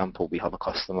for example we have a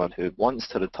customer who wants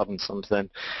to return something,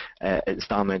 it's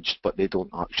damaged, but they don't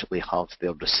actually have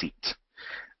their receipt.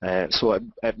 So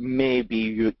it may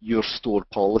be your store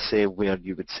policy where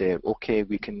you would say, okay,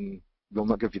 we'll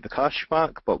not give you the cash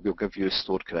back, but we'll give you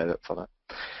store credit for it.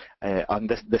 And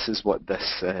this is what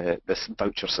this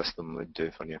voucher system would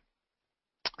do for you.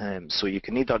 So you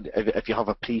can either, if you have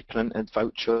a pre-printed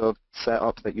voucher set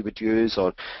up that you would use,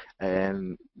 or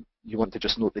you want to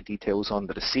just note the details on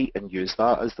the receipt and use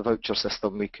that as the voucher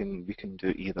system, we can do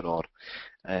either or.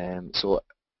 So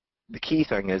the key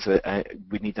thing is that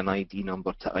we need an ID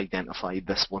number to identify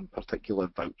this one particular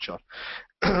voucher.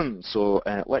 So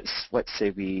let's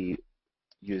say we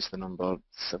use the number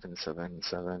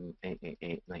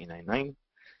 777888999.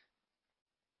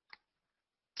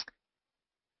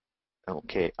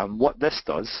 Okay, and what this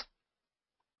does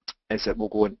is it will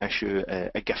go and issue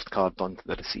a gift card onto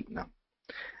the receipt now.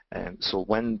 So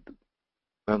when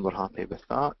we're happy with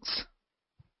that,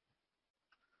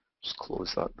 just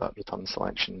close that return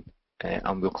selection,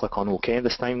 and we'll click on OK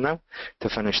this time now to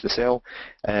finish the sale.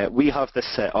 We have this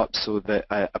set up so that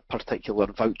a particular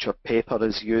voucher paper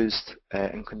is used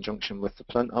in conjunction with the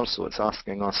printer, so it's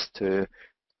asking us to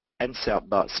insert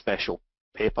that special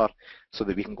paper so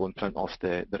that we can go and print off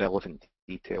the relevant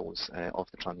details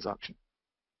of the transaction,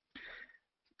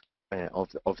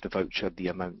 of the voucher, the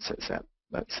amounts, etc.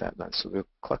 So we'll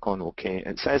click on OK.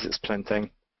 It says it's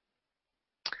printing,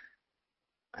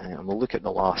 and we'll look at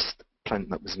the last print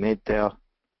that was made there.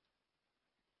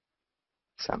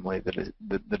 Simply the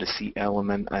receipt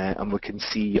element, and we can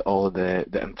see all the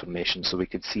information. So we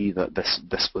could see that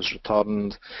this was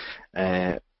returned,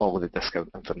 all of the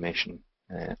discount information,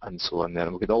 and so on there.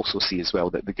 And we could also see as well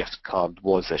that the gift card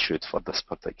was issued for this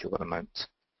particular amount.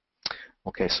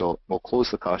 Okay, so we'll close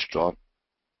the cash drawer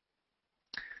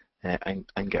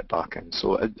and get back in.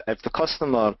 So if the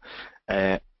customer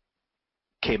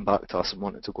came back to us and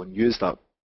wanted to go and use that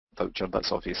voucher,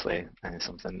 that's obviously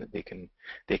something that they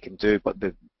can do, but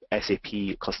the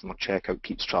SAP customer checkout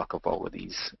keeps track of all of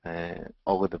these,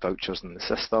 all of the vouchers in the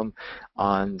system,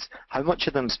 and how much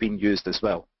of them is being used as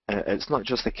well. It's not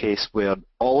just a case where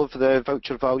all of the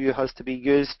voucher value has to be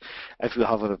used. If we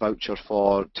have a voucher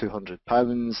for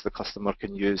 £200, the customer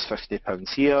can use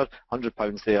 £50 here,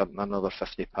 £100 there, and another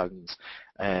 £50,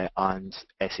 and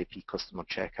SAP customer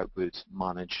checkout would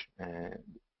manage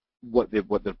what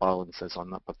their balance is on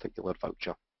that particular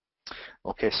voucher.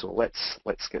 Okay, so let's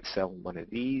get selling one of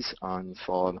these, and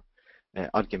for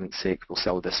argument's sake, we'll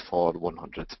sell this for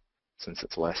 100, since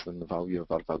it's less than the value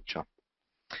of our voucher.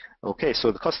 Okay,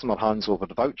 so the customer hands over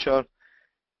the voucher.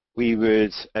 We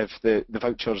would, if the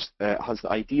voucher has the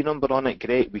ID number on it,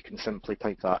 great, we can simply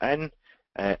type that in.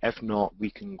 If not, we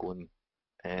can go and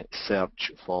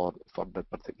search for the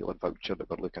particular voucher that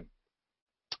we're looking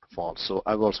for. So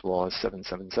ours was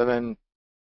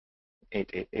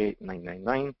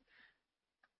 777888999.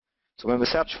 So when we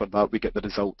search for that, we get the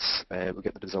results.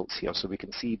 Here, so we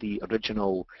can see the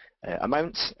original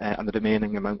amounts, and the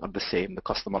remaining amount are the same. The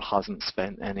customer hasn't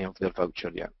spent any of their voucher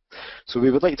yet. So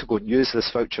we would like to go and use this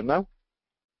voucher now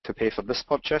to pay for this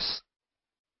purchase.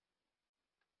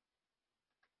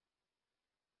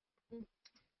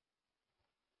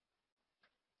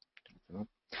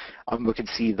 And we can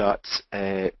see that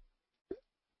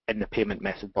in the payment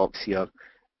method box here,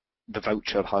 the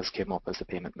voucher has came up as the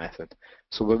payment method.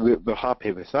 So we're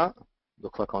happy with that. We'll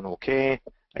click on OK.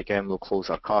 Again, we'll close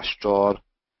our cash drawer,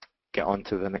 get on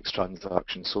to the next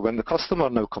transaction. So when the customer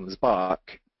now comes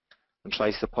back and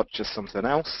tries to purchase something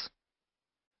else,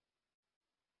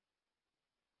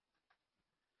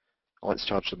 let's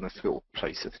charge them the full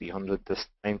price of 300 this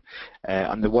time,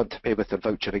 and they want to pay with their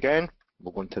voucher again.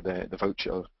 We'll go into the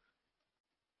voucher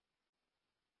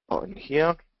button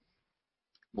here.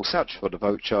 We'll search for the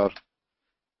voucher.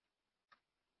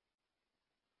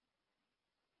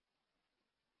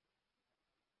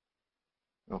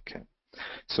 Okay,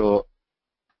 so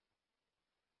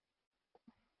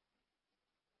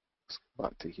let's go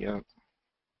back to here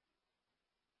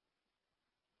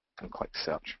and click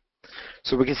search.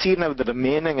 So we can see now the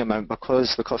remaining amount,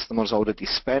 because the customer's already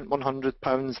spent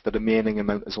 £100, the remaining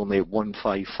amount is only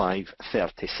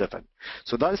 155.37.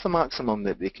 So that's the maximum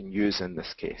that they can use in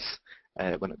this case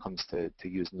when it comes to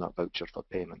using that voucher for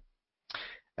payment.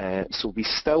 So we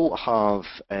still have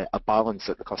a balance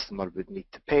that the customer would need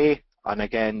to pay, and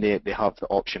again they have the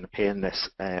option of paying this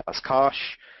as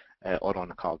cash or on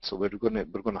a card. So we're going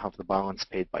to have the balance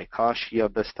paid by cash here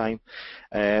this time.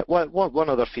 One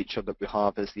other feature that we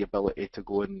have is the ability to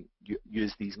go and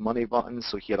use these money buttons.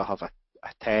 So here I have a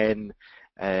 10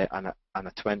 and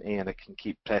a 20, and I can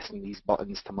keep pressing these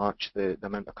buttons to match the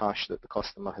amount of cash that the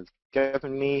customer has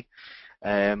given me,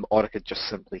 or I could just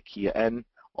simply key it in,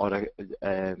 or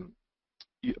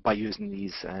by using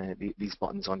these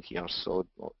buttons on here. So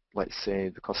let's say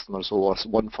the customers owe us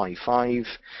 155.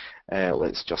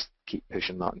 Let's just keep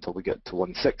pushing that until we get to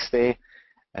 160.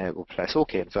 We'll press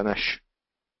OK and finish,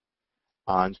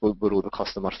 and we'll owe the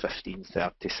customer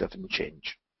 15.37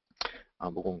 change.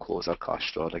 And we'll go and close our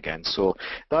cash drawer again. So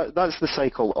that's the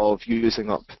cycle of using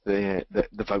up the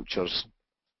vouchers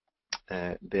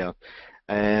there.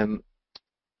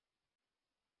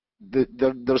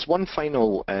 There's one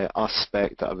final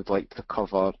aspect that I would like to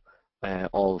cover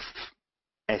of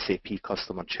SAP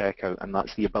customer checkout, and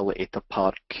that's the ability to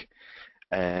park,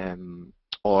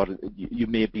 or you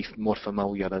may be more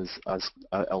familiar as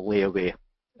a layaway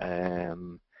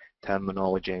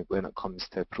terminology when it comes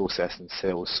to processing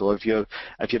sales. So if you're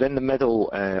in the middle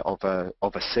of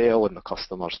a sale and the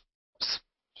customer's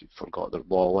forgot their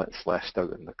wallets, left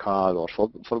out in the car, or for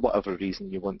whatever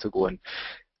reason you want to go and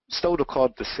still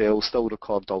record the sale, still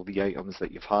record all the items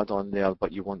that you've had on there,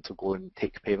 but you want to go and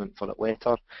take payment for it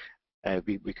later,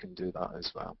 we can do that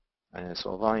as well.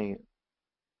 So if I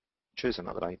choose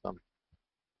another item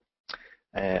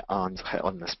and hit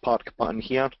on this park button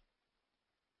here,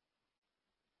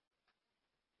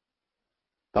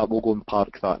 that will go and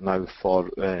park that now for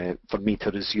me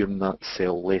to resume that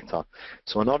sale later.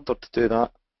 So in order to do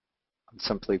that, I'm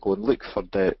simply go and look for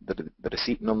the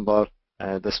receipt number.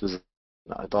 This was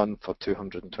that I done for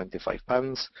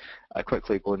 £225. I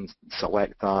quickly go and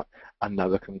select that, and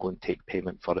now I can go and take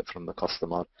payment for it from the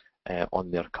customer on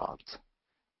their card.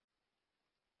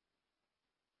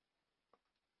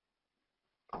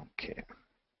 Okay.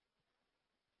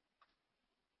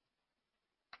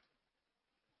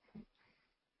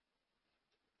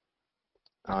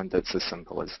 And it's as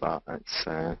simple as that. It's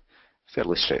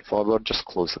fairly straightforward. Just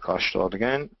close the cash drawer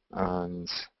again, and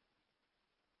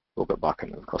we'll get back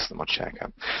into the customer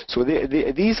checkout. So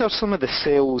these are some of the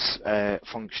sales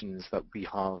functions that we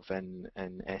have in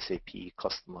SAP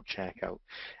customer checkout.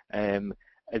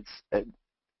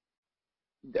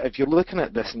 If you're looking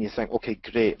at this and you think, okay,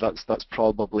 great, that's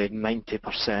probably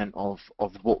 90% of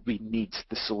what we need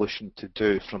the solution to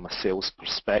do from a sales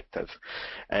perspective,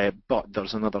 but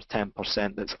there's another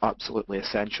 10% that's absolutely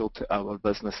essential to our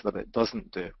business that it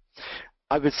doesn't do.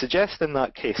 I would suggest in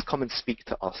that case, come and speak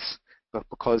to us,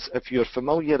 because if you're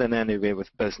familiar in any way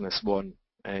with Business One,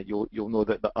 you'll know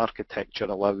that the architecture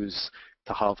allows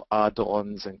to have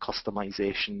add-ons and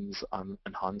customizations and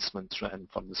enhancements written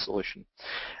for the solution.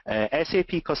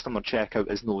 SAP Customer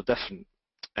Checkout is no different.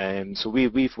 So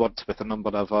we've worked with a number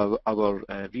of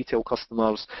our retail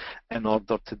customers in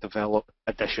order to develop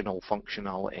additional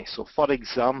functionality. So for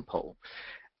example,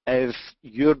 if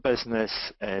your business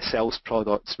sells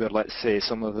products where, let's say,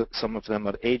 some of them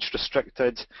are age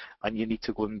restricted, and you need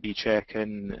to go and be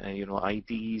checking,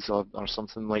 IDs or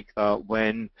something like that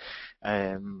when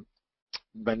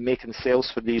making sales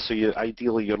for these, so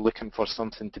ideally you're looking for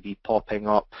something to be popping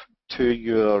up to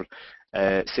your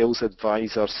sales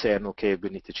advisor saying, okay, we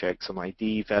need to check some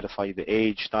ID, verify the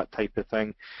age, that type of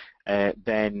thing,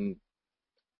 then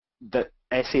the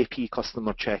SAP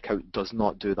Customer Checkout does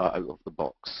not do that out of the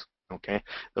box. Okay,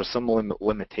 there's some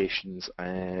limitations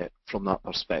from that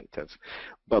perspective,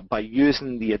 but by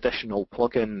using the additional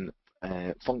plugin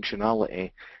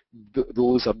functionality,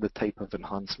 those are the type of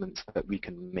enhancements that we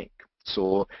can make.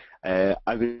 So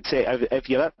I would say if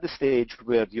you're at the stage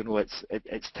where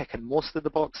it's ticking most of the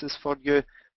boxes for you,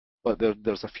 but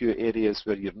there's a few areas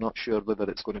where you're not sure whether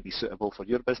it's going to be suitable for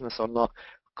your business or not,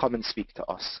 come and speak to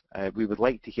us. We would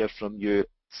like to hear from you,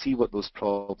 see what those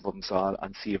problems are,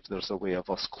 and see if there's a way of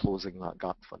us closing that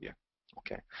gap for you.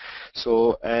 Okay,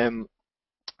 so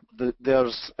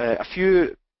there's a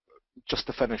few, just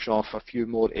to finish off, a few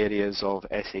more areas of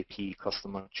SAP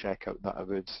customer checkout that I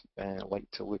would like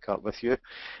to look at with you.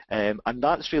 And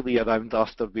that's really around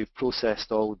after we've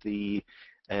processed all the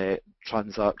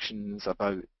transactions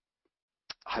about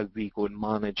how we go and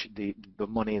manage the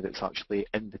money that's actually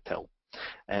in the till.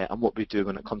 And what we do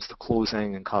when it comes to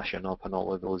closing and cashing up and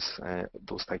all of those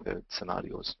type of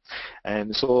scenarios.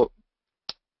 So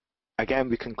again,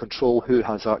 we can control who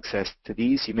has access to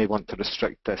these. You may want to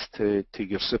restrict this to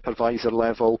your supervisor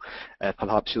level,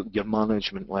 perhaps your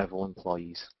management level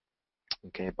employees.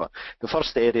 Okay, but the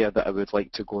first area that I would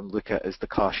like to go and look at is the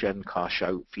cash in, cash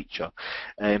out feature.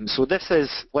 So this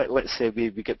is, let's say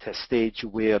we get to a stage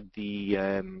where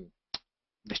it's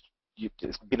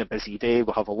been a busy day,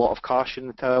 we'll have a lot of cash in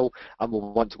the till, and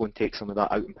we'll want to go and take some of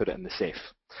that out and put it in the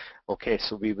safe. Okay,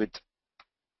 so we would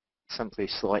simply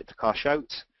select the cash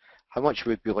out. How much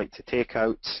would we like to take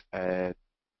out? £300,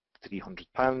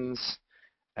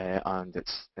 and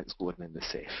it's going in the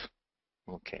safe.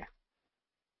 Okay.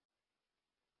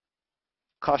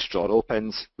 Cash drawer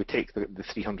opens, we take the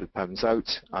 £300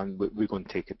 out, and we go and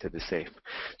take it to the safe.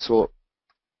 So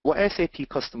what SAP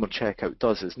Customer Checkout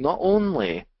does is not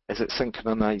only is it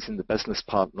synchronizing the business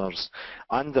partners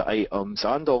and the items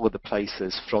and all of the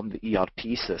prices from the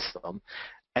ERP system,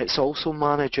 it's also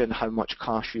managing how much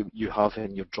cash you have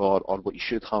in your drawer, or what you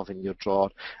should have in your drawer,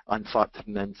 and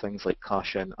factoring in things like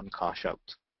cash in and cash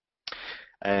out.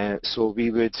 So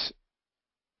we would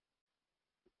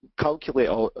calculate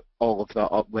all of that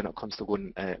up when it comes to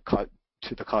going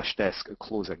to the cash desk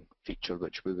closing feature,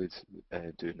 which we would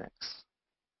do next.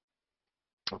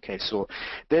 Okay, so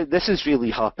this is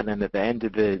really happening at the end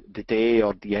of the day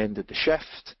or the end of the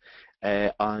shift,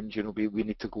 and we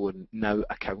need to go and now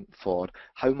account for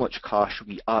how much cash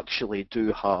we actually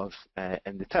do have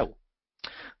in the till.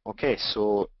 Okay,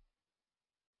 so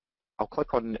I'll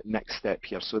click on next step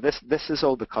here. So this is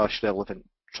all the cash relevant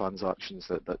transactions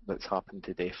that's happened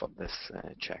today for this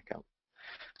checkout.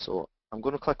 So I'm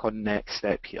going to click on next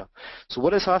step here. So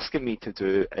what it's asking me to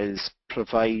do is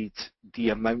provide the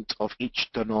amount of each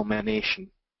denomination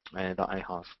that I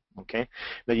have. Okay.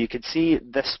 Now you can see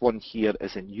this one here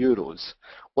is in euros.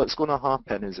 What's going to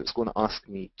happen is it's going to ask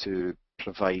me to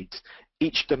provide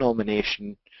each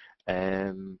denomination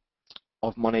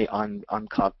of money and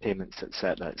card payments,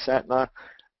 etc., etc.,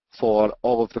 for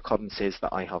all of the currencies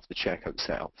that I have the checkout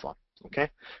set up for. Okay,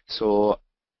 so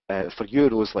for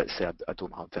euros, let's say I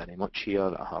don't have very much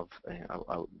here. I have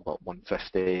about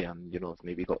 150, and I've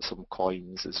maybe got some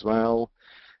coins as well.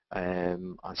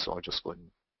 And so I'll just go and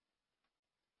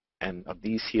enter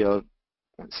these here.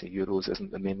 Let's say euros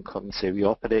isn't the main currency we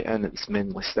operate in; it's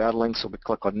mainly sterling. So we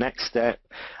click on next step,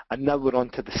 and now we're on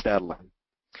to the sterling.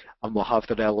 And we'll have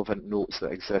the relevant notes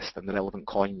that exist and the relevant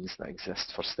coins that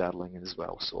exist for sterling as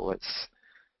well. So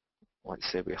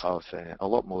let's say we have a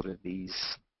lot more of these,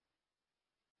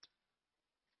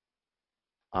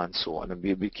 and so on. And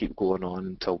we keep going on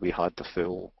until we had the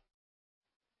full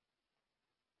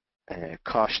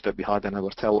cash that we had in our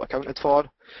till accounted for.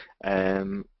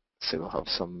 So we'll have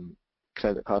some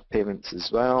credit card payments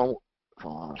as well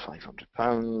for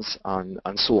 £500,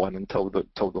 and so on until the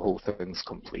whole thing's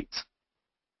complete.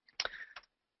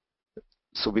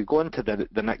 So we go into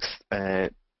the next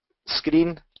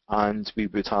screen, and we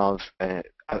would have an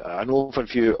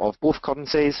overview of both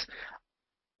currencies,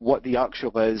 what the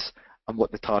actual is, and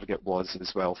what the target was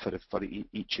as well for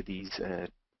each of these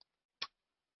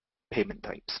payment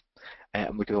types.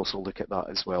 And we can also look at that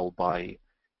as well by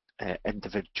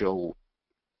individual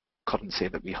currency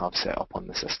that we have set up on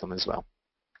the system as well.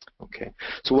 Okay.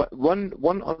 So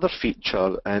one other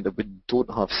feature that we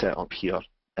don't have set up here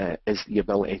is the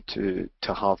ability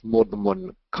to have more than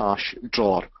one cash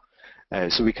drawer.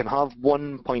 So we can have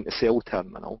one point of sale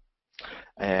terminal,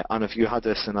 and if you had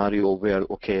a scenario where,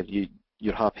 okay,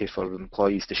 you're happy for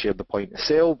employees to share the point of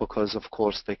sale, because of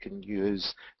course they can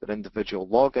use their individual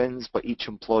logins, but each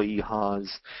employee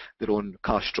has their own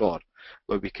cash drawer,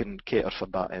 where we can cater for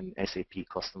that in SAP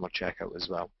Customer Checkout as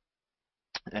well.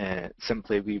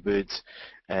 Simply we would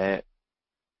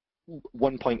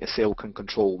one point of sale can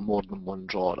control more than one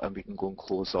drawer, and we can go and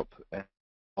close up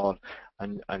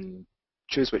and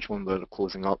choose which one we're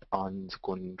closing up and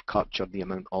go and capture the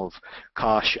amount of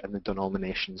cash and the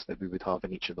denominations that we would have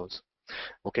in each of those.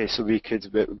 Okay, so we could,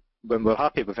 when we're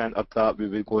happy we've entered that, we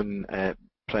would go and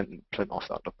print off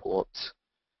that report,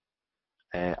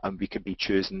 and we could be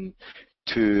choosing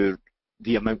to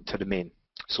the amount to remain.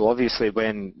 So obviously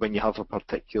when you have a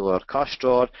particular cash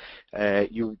drawer,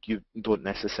 you don't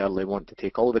necessarily want to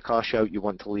take all the cash out, you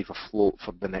want to leave a float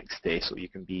for the next day, so you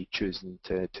can be choosing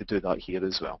to do that here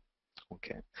as well.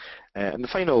 Okay, and the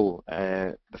final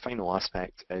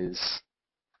aspect is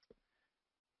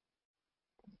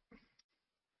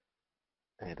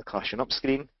the cashing up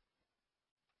screen.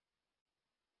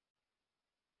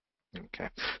 Okay,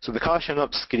 so the cashing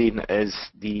up screen is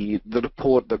the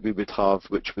report that we would have,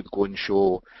 which would go and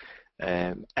show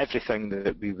everything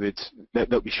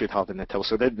that we should have in the till.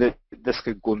 So this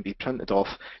could go and be printed off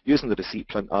using the receipt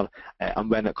printer, and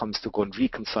when it comes to go and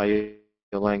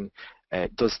reconciling,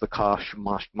 does the cash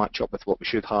match up with what we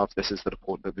should have? This is the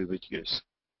report that we would use.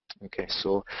 Okay,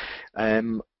 so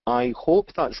I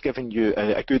hope that's given you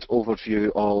a good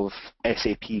overview of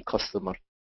SAP customer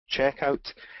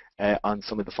checkout and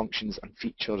some of the functions and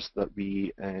features that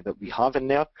we have in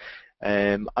there.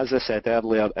 As I said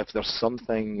earlier, if there's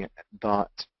something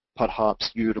that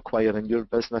perhaps you require in your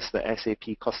business that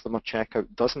SAP customer checkout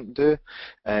doesn't do,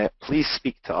 please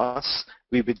speak to us.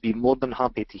 We would be more than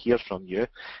happy to hear from you.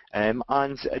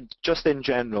 And just in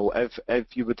general,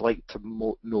 if you would like to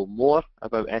know more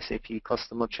about SAP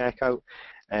customer checkout,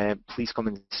 please come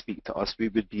and speak to us. We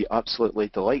would be absolutely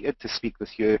delighted to speak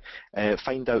with you,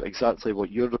 find out exactly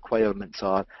what your requirements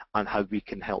are and how we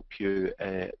can help you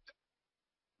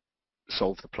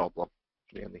solve the problem,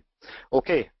 really.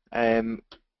 Okay,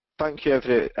 thank you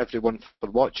everyone for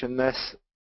watching this,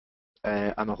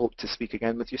 and I hope to speak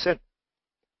again with you soon.